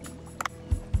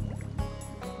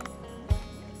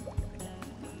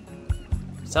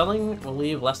 Selling will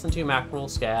leave less than 2 mackerel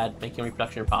scad, making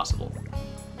reproduction impossible.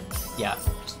 Yeah,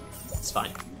 it's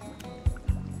fine.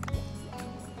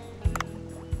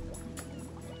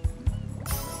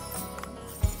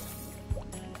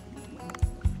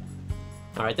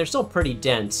 Alright, they're still pretty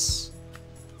dense.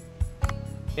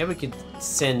 Maybe we could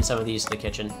send some of these to the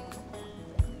kitchen.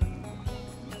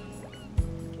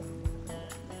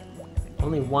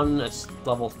 Only one that's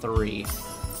level 3.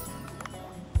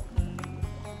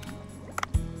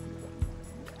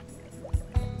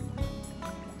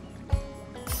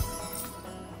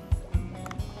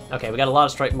 Okay, we got a lot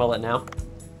of striped mullet now.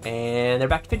 And they're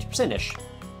back to 50%-ish.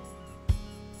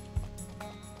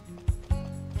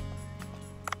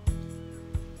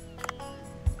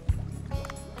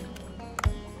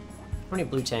 How many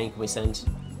blue tang can we send?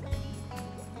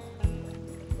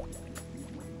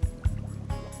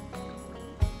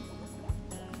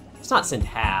 Let's not send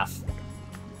half.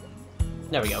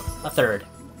 There we go, a third.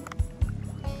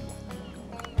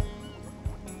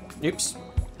 Oops.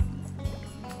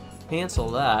 Cancel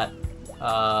that.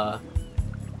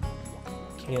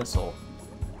 Cancel.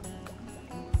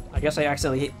 I guess I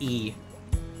accidentally hit E.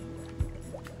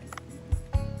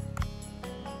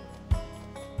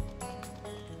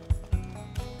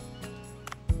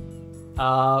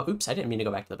 Oops, I didn't mean to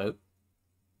go back to the boat.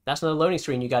 That's another loading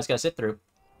screen you guys gotta sit through.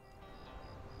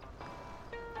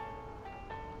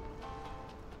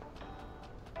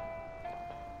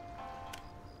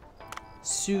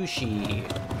 Sushi.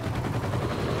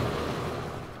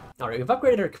 Alright, we've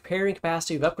upgraded our carrying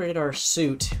capacity, we've upgraded our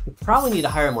suit. We probably need to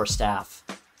hire more staff.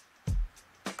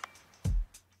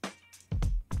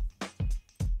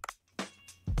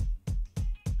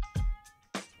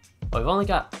 But we've only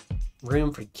got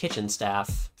room for kitchen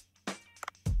staff.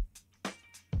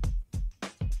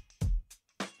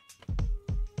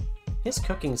 His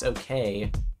cooking's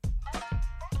okay.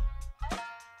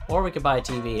 Or we could buy a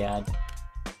TV ad.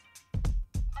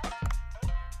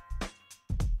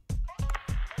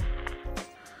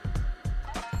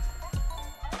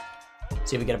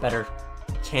 See if we get a better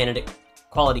candidate,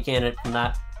 quality candidate from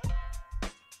that.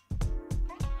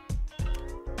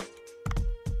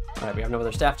 Alright, we have no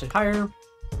other staff to hire.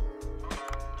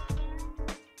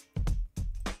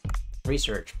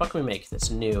 Research. What can we make that's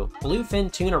new?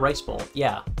 Bluefin tuna rice bowl.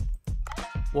 Yeah.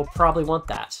 We'll probably want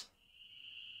that.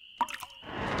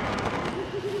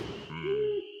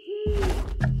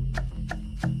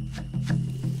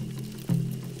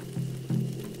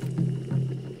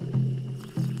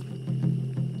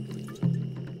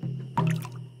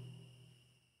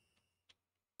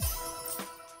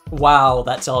 Wow,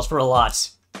 that sells for a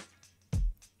lot.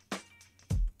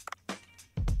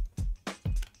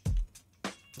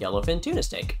 Yellowfin tuna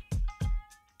steak.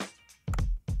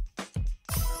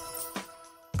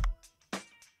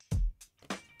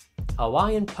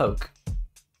 Hawaiian poke.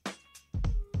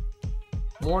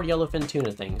 More yellowfin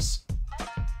tuna things.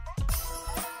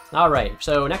 Alright,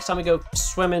 so next time we go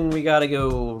swimming, we gotta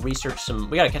go research some...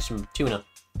 We gotta catch some tuna.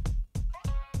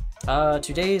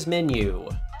 Today's menu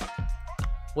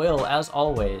will, as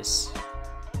always,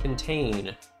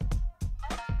 contain...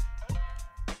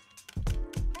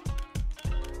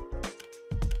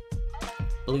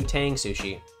 Blue tang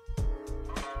sushi.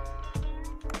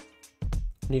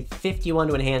 We need 51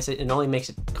 to enhance it, and it only makes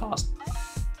it cost.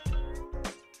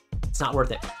 It's not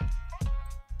worth it.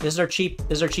 This is our cheap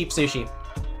sushi.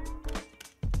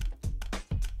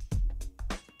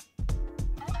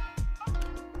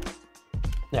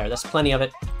 There, that's plenty of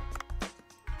it.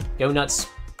 Go nuts.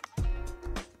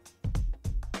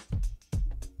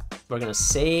 We're gonna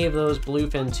save those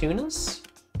bluefin tunas.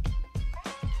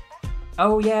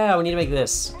 Oh yeah, we need to make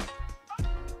this.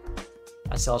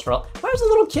 That sells for all. Why does the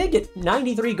little kid get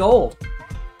 93 gold?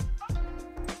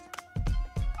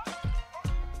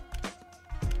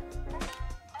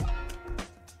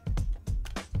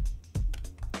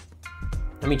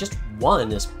 mean, just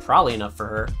one is probably enough for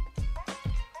her.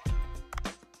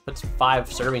 Puts 5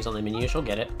 servings on the menu, she'll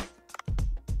get it.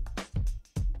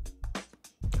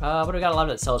 What do we got? A lot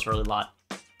that sells for a lot.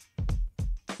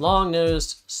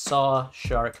 Long-nosed saw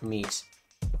shark meat.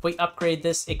 If we upgrade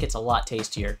this, it gets a lot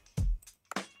tastier.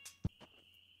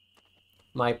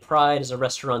 My pride as a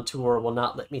restaurateur will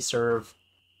not let me serve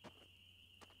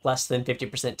less than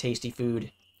 50% tasty food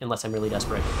unless I'm really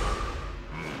desperate.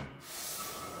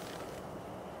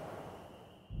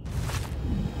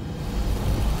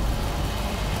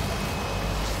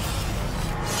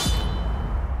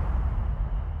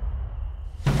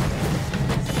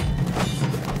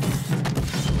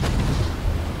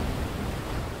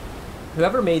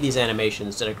 Whoever made these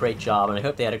animations did a great job, and I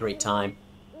hope they had a great time.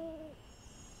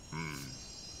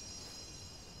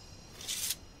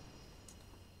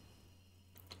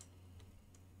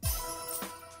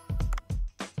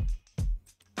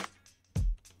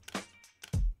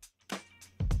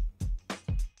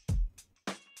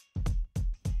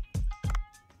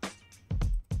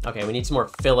 Okay, we need some more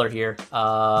filler here.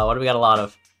 What do we got a lot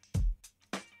of?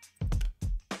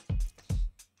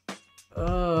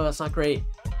 Oh, that's not great.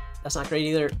 That's not great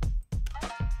either.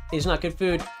 These are not good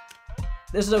food.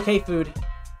 This is okay food.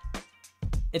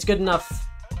 It's good enough.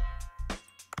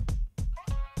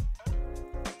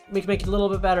 We can make it a little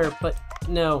bit better, but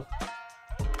no.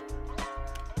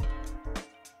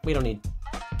 We don't need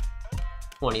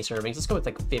 20 servings. Let's go with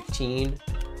like 15.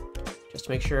 Just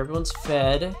to make sure everyone's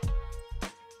fed.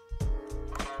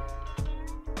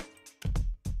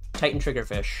 Titan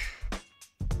triggerfish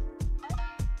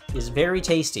is very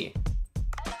tasty.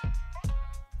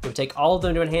 It would take all of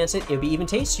them to enhance it. It would be even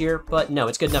tastier, but no,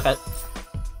 it's good enough at...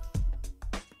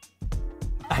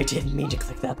 I didn't mean to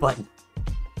click that button.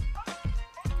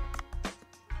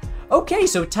 Okay,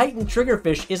 so Titan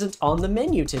triggerfish isn't on the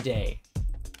menu today.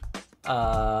 It's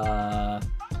a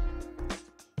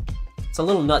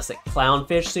little nuts that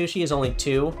clownfish sushi is only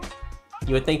 2.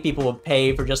 You would think people would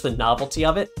pay for just the novelty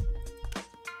of it.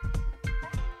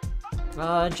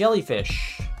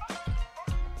 Jellyfish.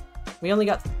 We only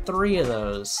got 3 of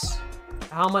those.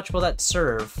 How much will that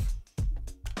serve?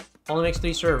 Only makes 3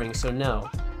 servings, so no.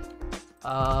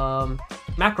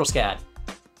 Mackerel scat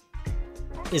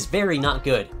is very not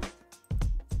good.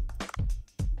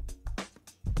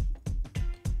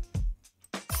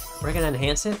 We're gonna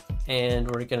enhance it, and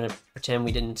we're gonna pretend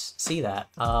we didn't see that.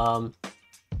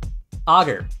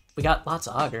 Auger. We got lots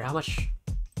of auger. How much?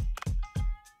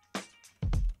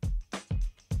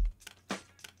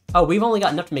 Oh, we've only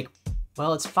got enough to make...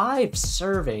 Well, it's 5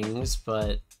 servings,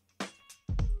 but...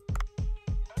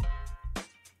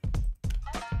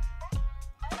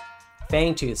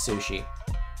 Fangtooth sushi.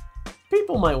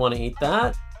 People might want to eat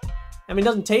that. I mean, it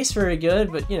doesn't taste very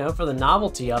good, but, you know, for the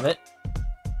novelty of it.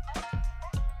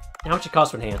 How much it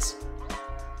costs to enhance?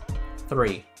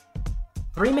 3.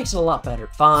 3 makes it a lot better.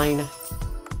 Fine.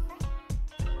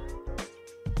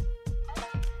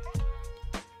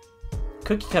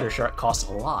 Cookie cutter shark costs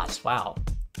a lot. Wow.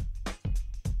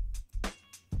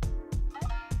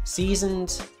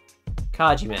 Seasoned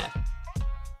Kajime.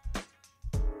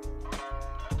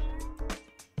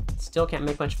 Still can't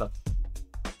make much of a...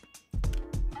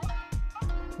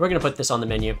 We're gonna put this on the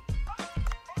menu.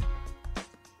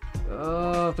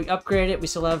 If we upgrade it, we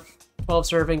still have 12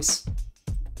 servings.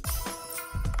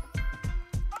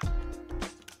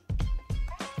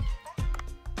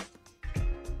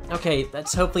 Okay,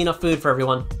 that's hopefully enough food for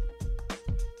everyone.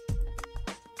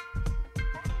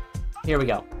 Here we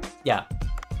go. Yeah.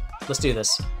 Let's do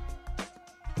this.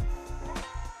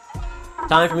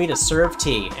 Time for me to serve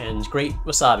tea and grate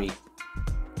wasabi.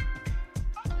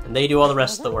 And they do all the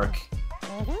rest of the work.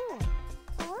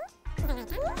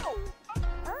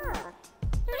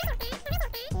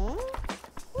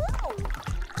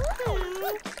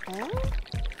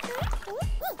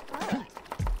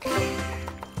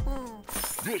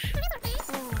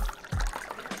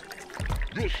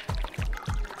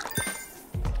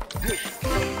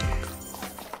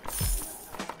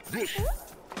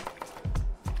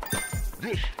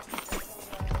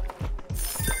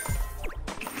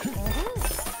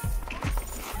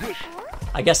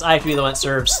 I guess I have to be the one that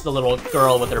serves the little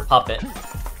girl with her puppet.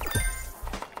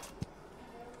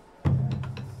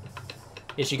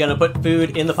 Is she gonna put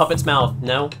food in the puppet's mouth?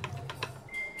 No?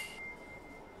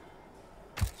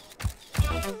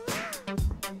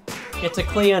 It's a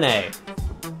Cleone.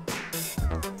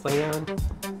 Cleon?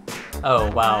 Oh,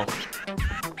 wow.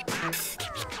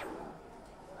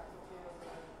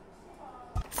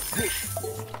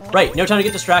 Right, no time to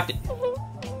get distracted.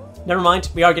 Never mind,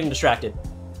 we are getting distracted.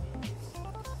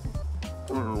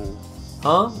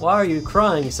 Huh? Why are you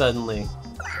crying suddenly?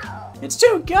 It's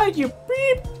too good, you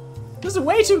beep! This is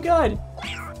way too good!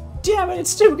 Damn it,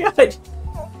 it's too good!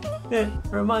 It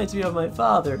reminds me of my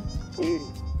father.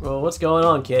 Well, what's going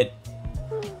on, kid?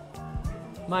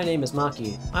 My name is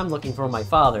Maki. I'm looking for my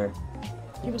father.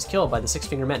 He was killed by the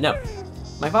Six-Finger Man. No.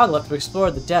 My father left to explore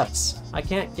the depths. I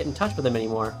can't get in touch with him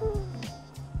anymore.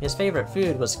 His favorite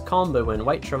food was kombu and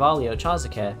white Travaglio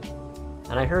chazuke.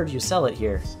 And I heard you sell it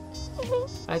here.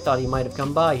 I thought he might have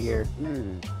come by here.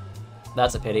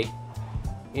 That's a pity.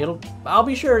 I'll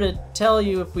be sure to tell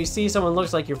you if we see someone who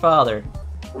looks like your father.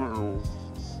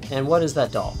 And what is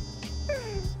that doll?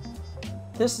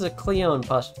 This is a Cleone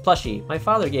plushie. My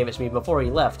father gave it to me before he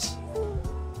left.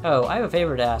 Oh, I have a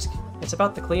favor to ask. It's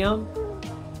about the Cleone?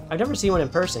 I've never seen one in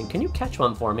person. Can you catch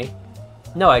one for me?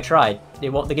 No, I tried.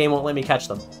 The game won't let me catch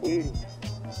them.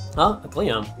 Huh? A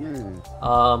Cleone?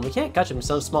 We can't catch him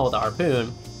so small with a harpoon.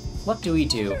 What do we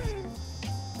do?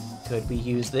 Could we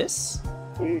use this?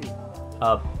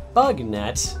 A bug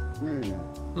net?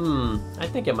 I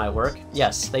think it might work.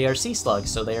 Yes, they are sea slugs,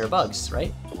 so they are bugs,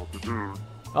 right?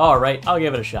 Alright, I'll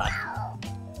give it a shot.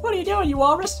 What are you doing, you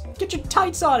walrus? Get your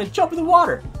tights on and jump in the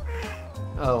water!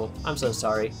 Oh, I'm so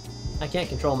sorry. I can't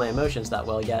control my emotions that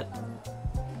well yet.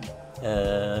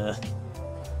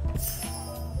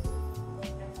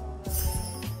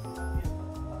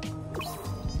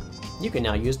 You can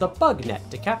now use the bug net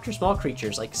to capture small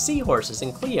creatures like seahorses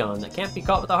and Cleone that can't be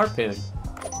caught with a harpoon.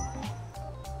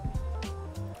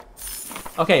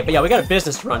 Okay, but yeah, we got a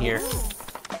business to run here.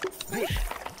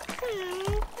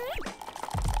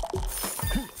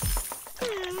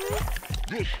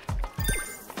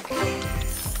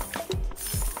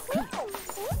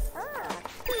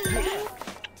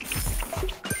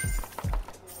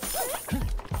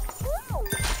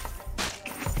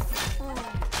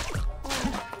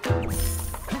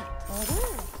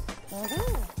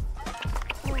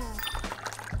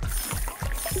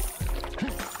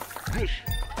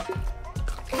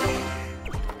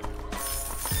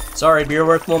 Sorry, beer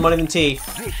worth more money than tea.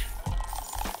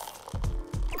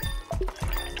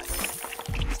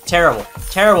 Terrible.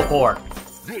 Terrible pour.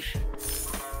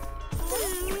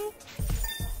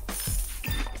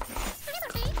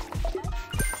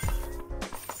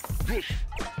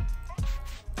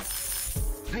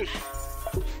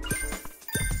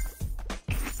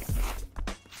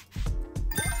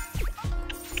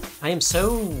 I am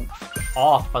so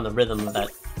off on the rhythm of that.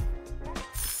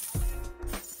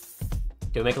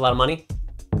 Do we make a lot of money?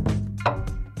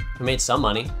 We made some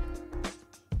money.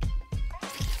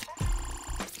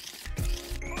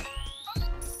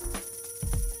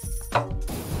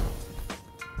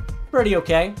 Pretty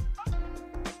okay.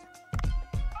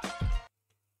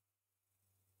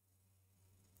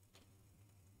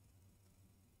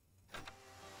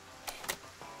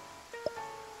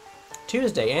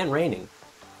 Tuesday and raining.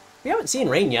 We haven't seen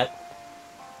rain yet.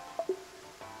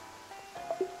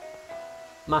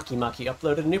 Maki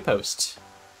uploaded a new post.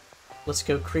 Let's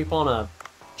go creep on a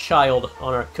child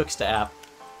on our Cooksta app.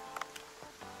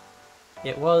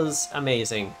 It was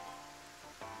amazing.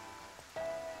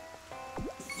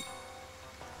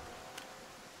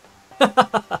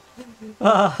 The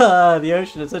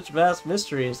ocean has such vast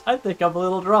mysteries. I think I'm a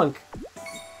little drunk.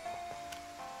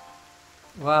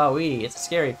 Wowee, it's a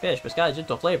scary fish, but it's got a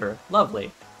gentle flavor.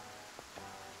 Lovely.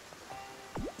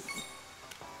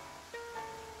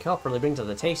 Kelp really brings out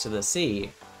the taste of the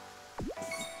sea.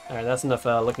 Alright, that's enough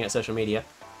looking at social media.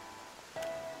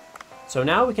 So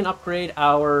now we can upgrade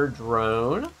our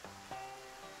drone.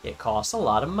 It costs a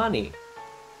lot of money.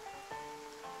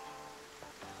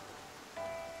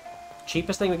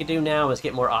 Cheapest thing we could do now is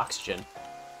get more oxygen,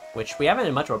 which we haven't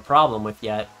had much of a problem with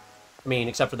yet. I mean,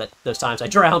 except for those times I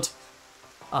drowned.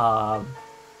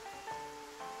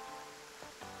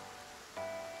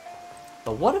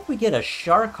 But what if we get a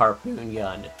shark harpoon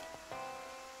gun?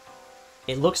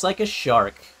 It looks like a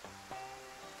shark.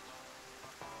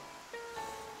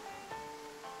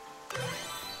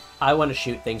 I want to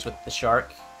shoot things with the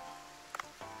shark.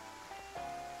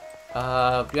 Do you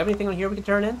have anything on here we can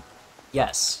turn in?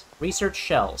 Yes. Research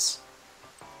shells.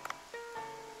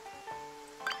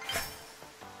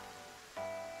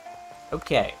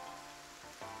 Okay.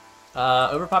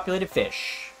 Overpopulated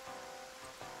fish.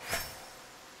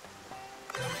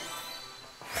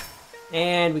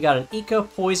 And we got an Eco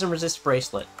Poison Resist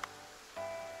Bracelet.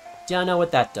 Don't know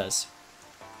what that does.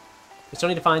 We still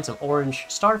need to find some orange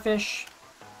starfish.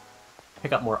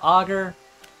 Pick up more auger.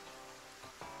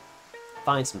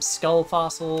 Find some skull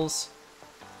fossils.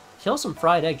 Kill some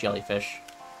fried egg jellyfish.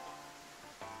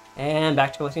 And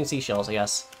back to collecting seashells, I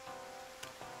guess.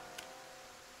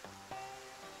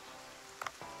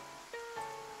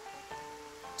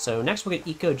 So next we'll get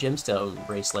Eco Gemstone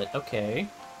Bracelet. Okay.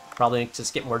 Probably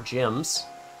just get more gems.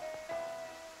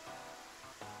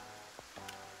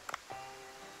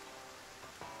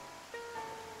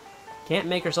 Can't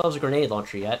make ourselves a grenade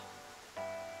launcher yet.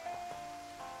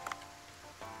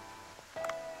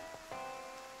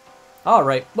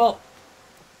 Alright, well,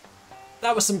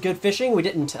 that was some good fishing. We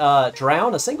didn't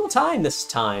drown a single time this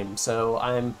time, so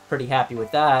I'm pretty happy with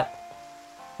that.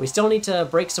 We still need to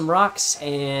break some rocks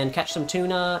and catch some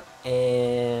tuna,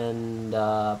 and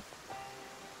can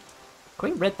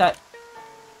we rent that?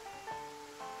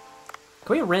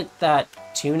 Can we rent that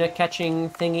tuna catching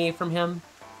thingy from him?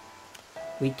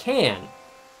 We can.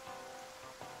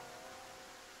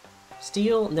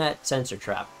 Steel net sensor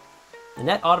trap. The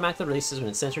net automatically releases when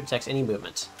its sensor detects any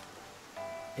movement.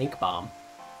 Ink bomb.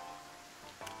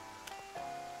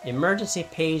 Emergency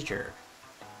pager.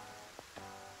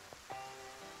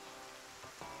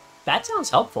 That sounds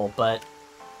helpful, but...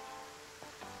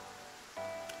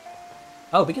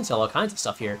 Oh, we can sell all kinds of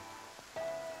stuff here.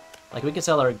 Like, we can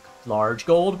sell our large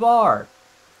gold bar.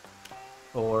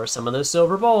 Or some of those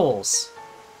silver bowls.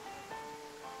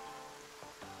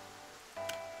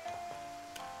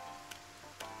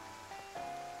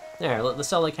 There, let's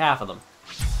sell like half of them.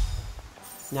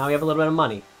 Now we have a little bit of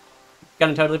money.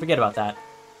 Gonna totally forget about that.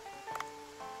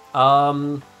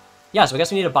 Yeah, so I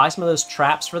guess we need to buy some of those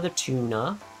traps for the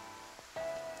tuna.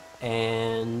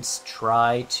 And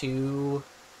try to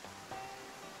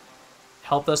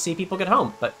help those sea people get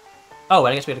home. But, oh,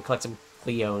 I guess we have to collect some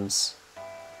Cleones.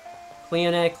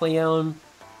 Cleone, Cleone,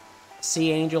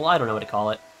 Sea Angel, I don't know what to call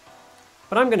it.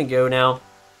 But I'm gonna go now.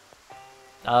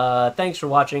 Thanks for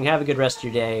watching, have a good rest of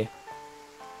your day.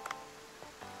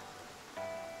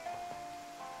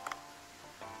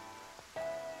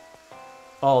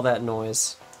 All that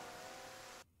noise.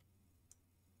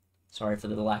 Sorry for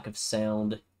the lack of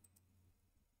sound.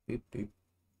 Boop, boop,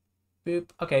 boop.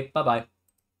 Okay, bye-bye.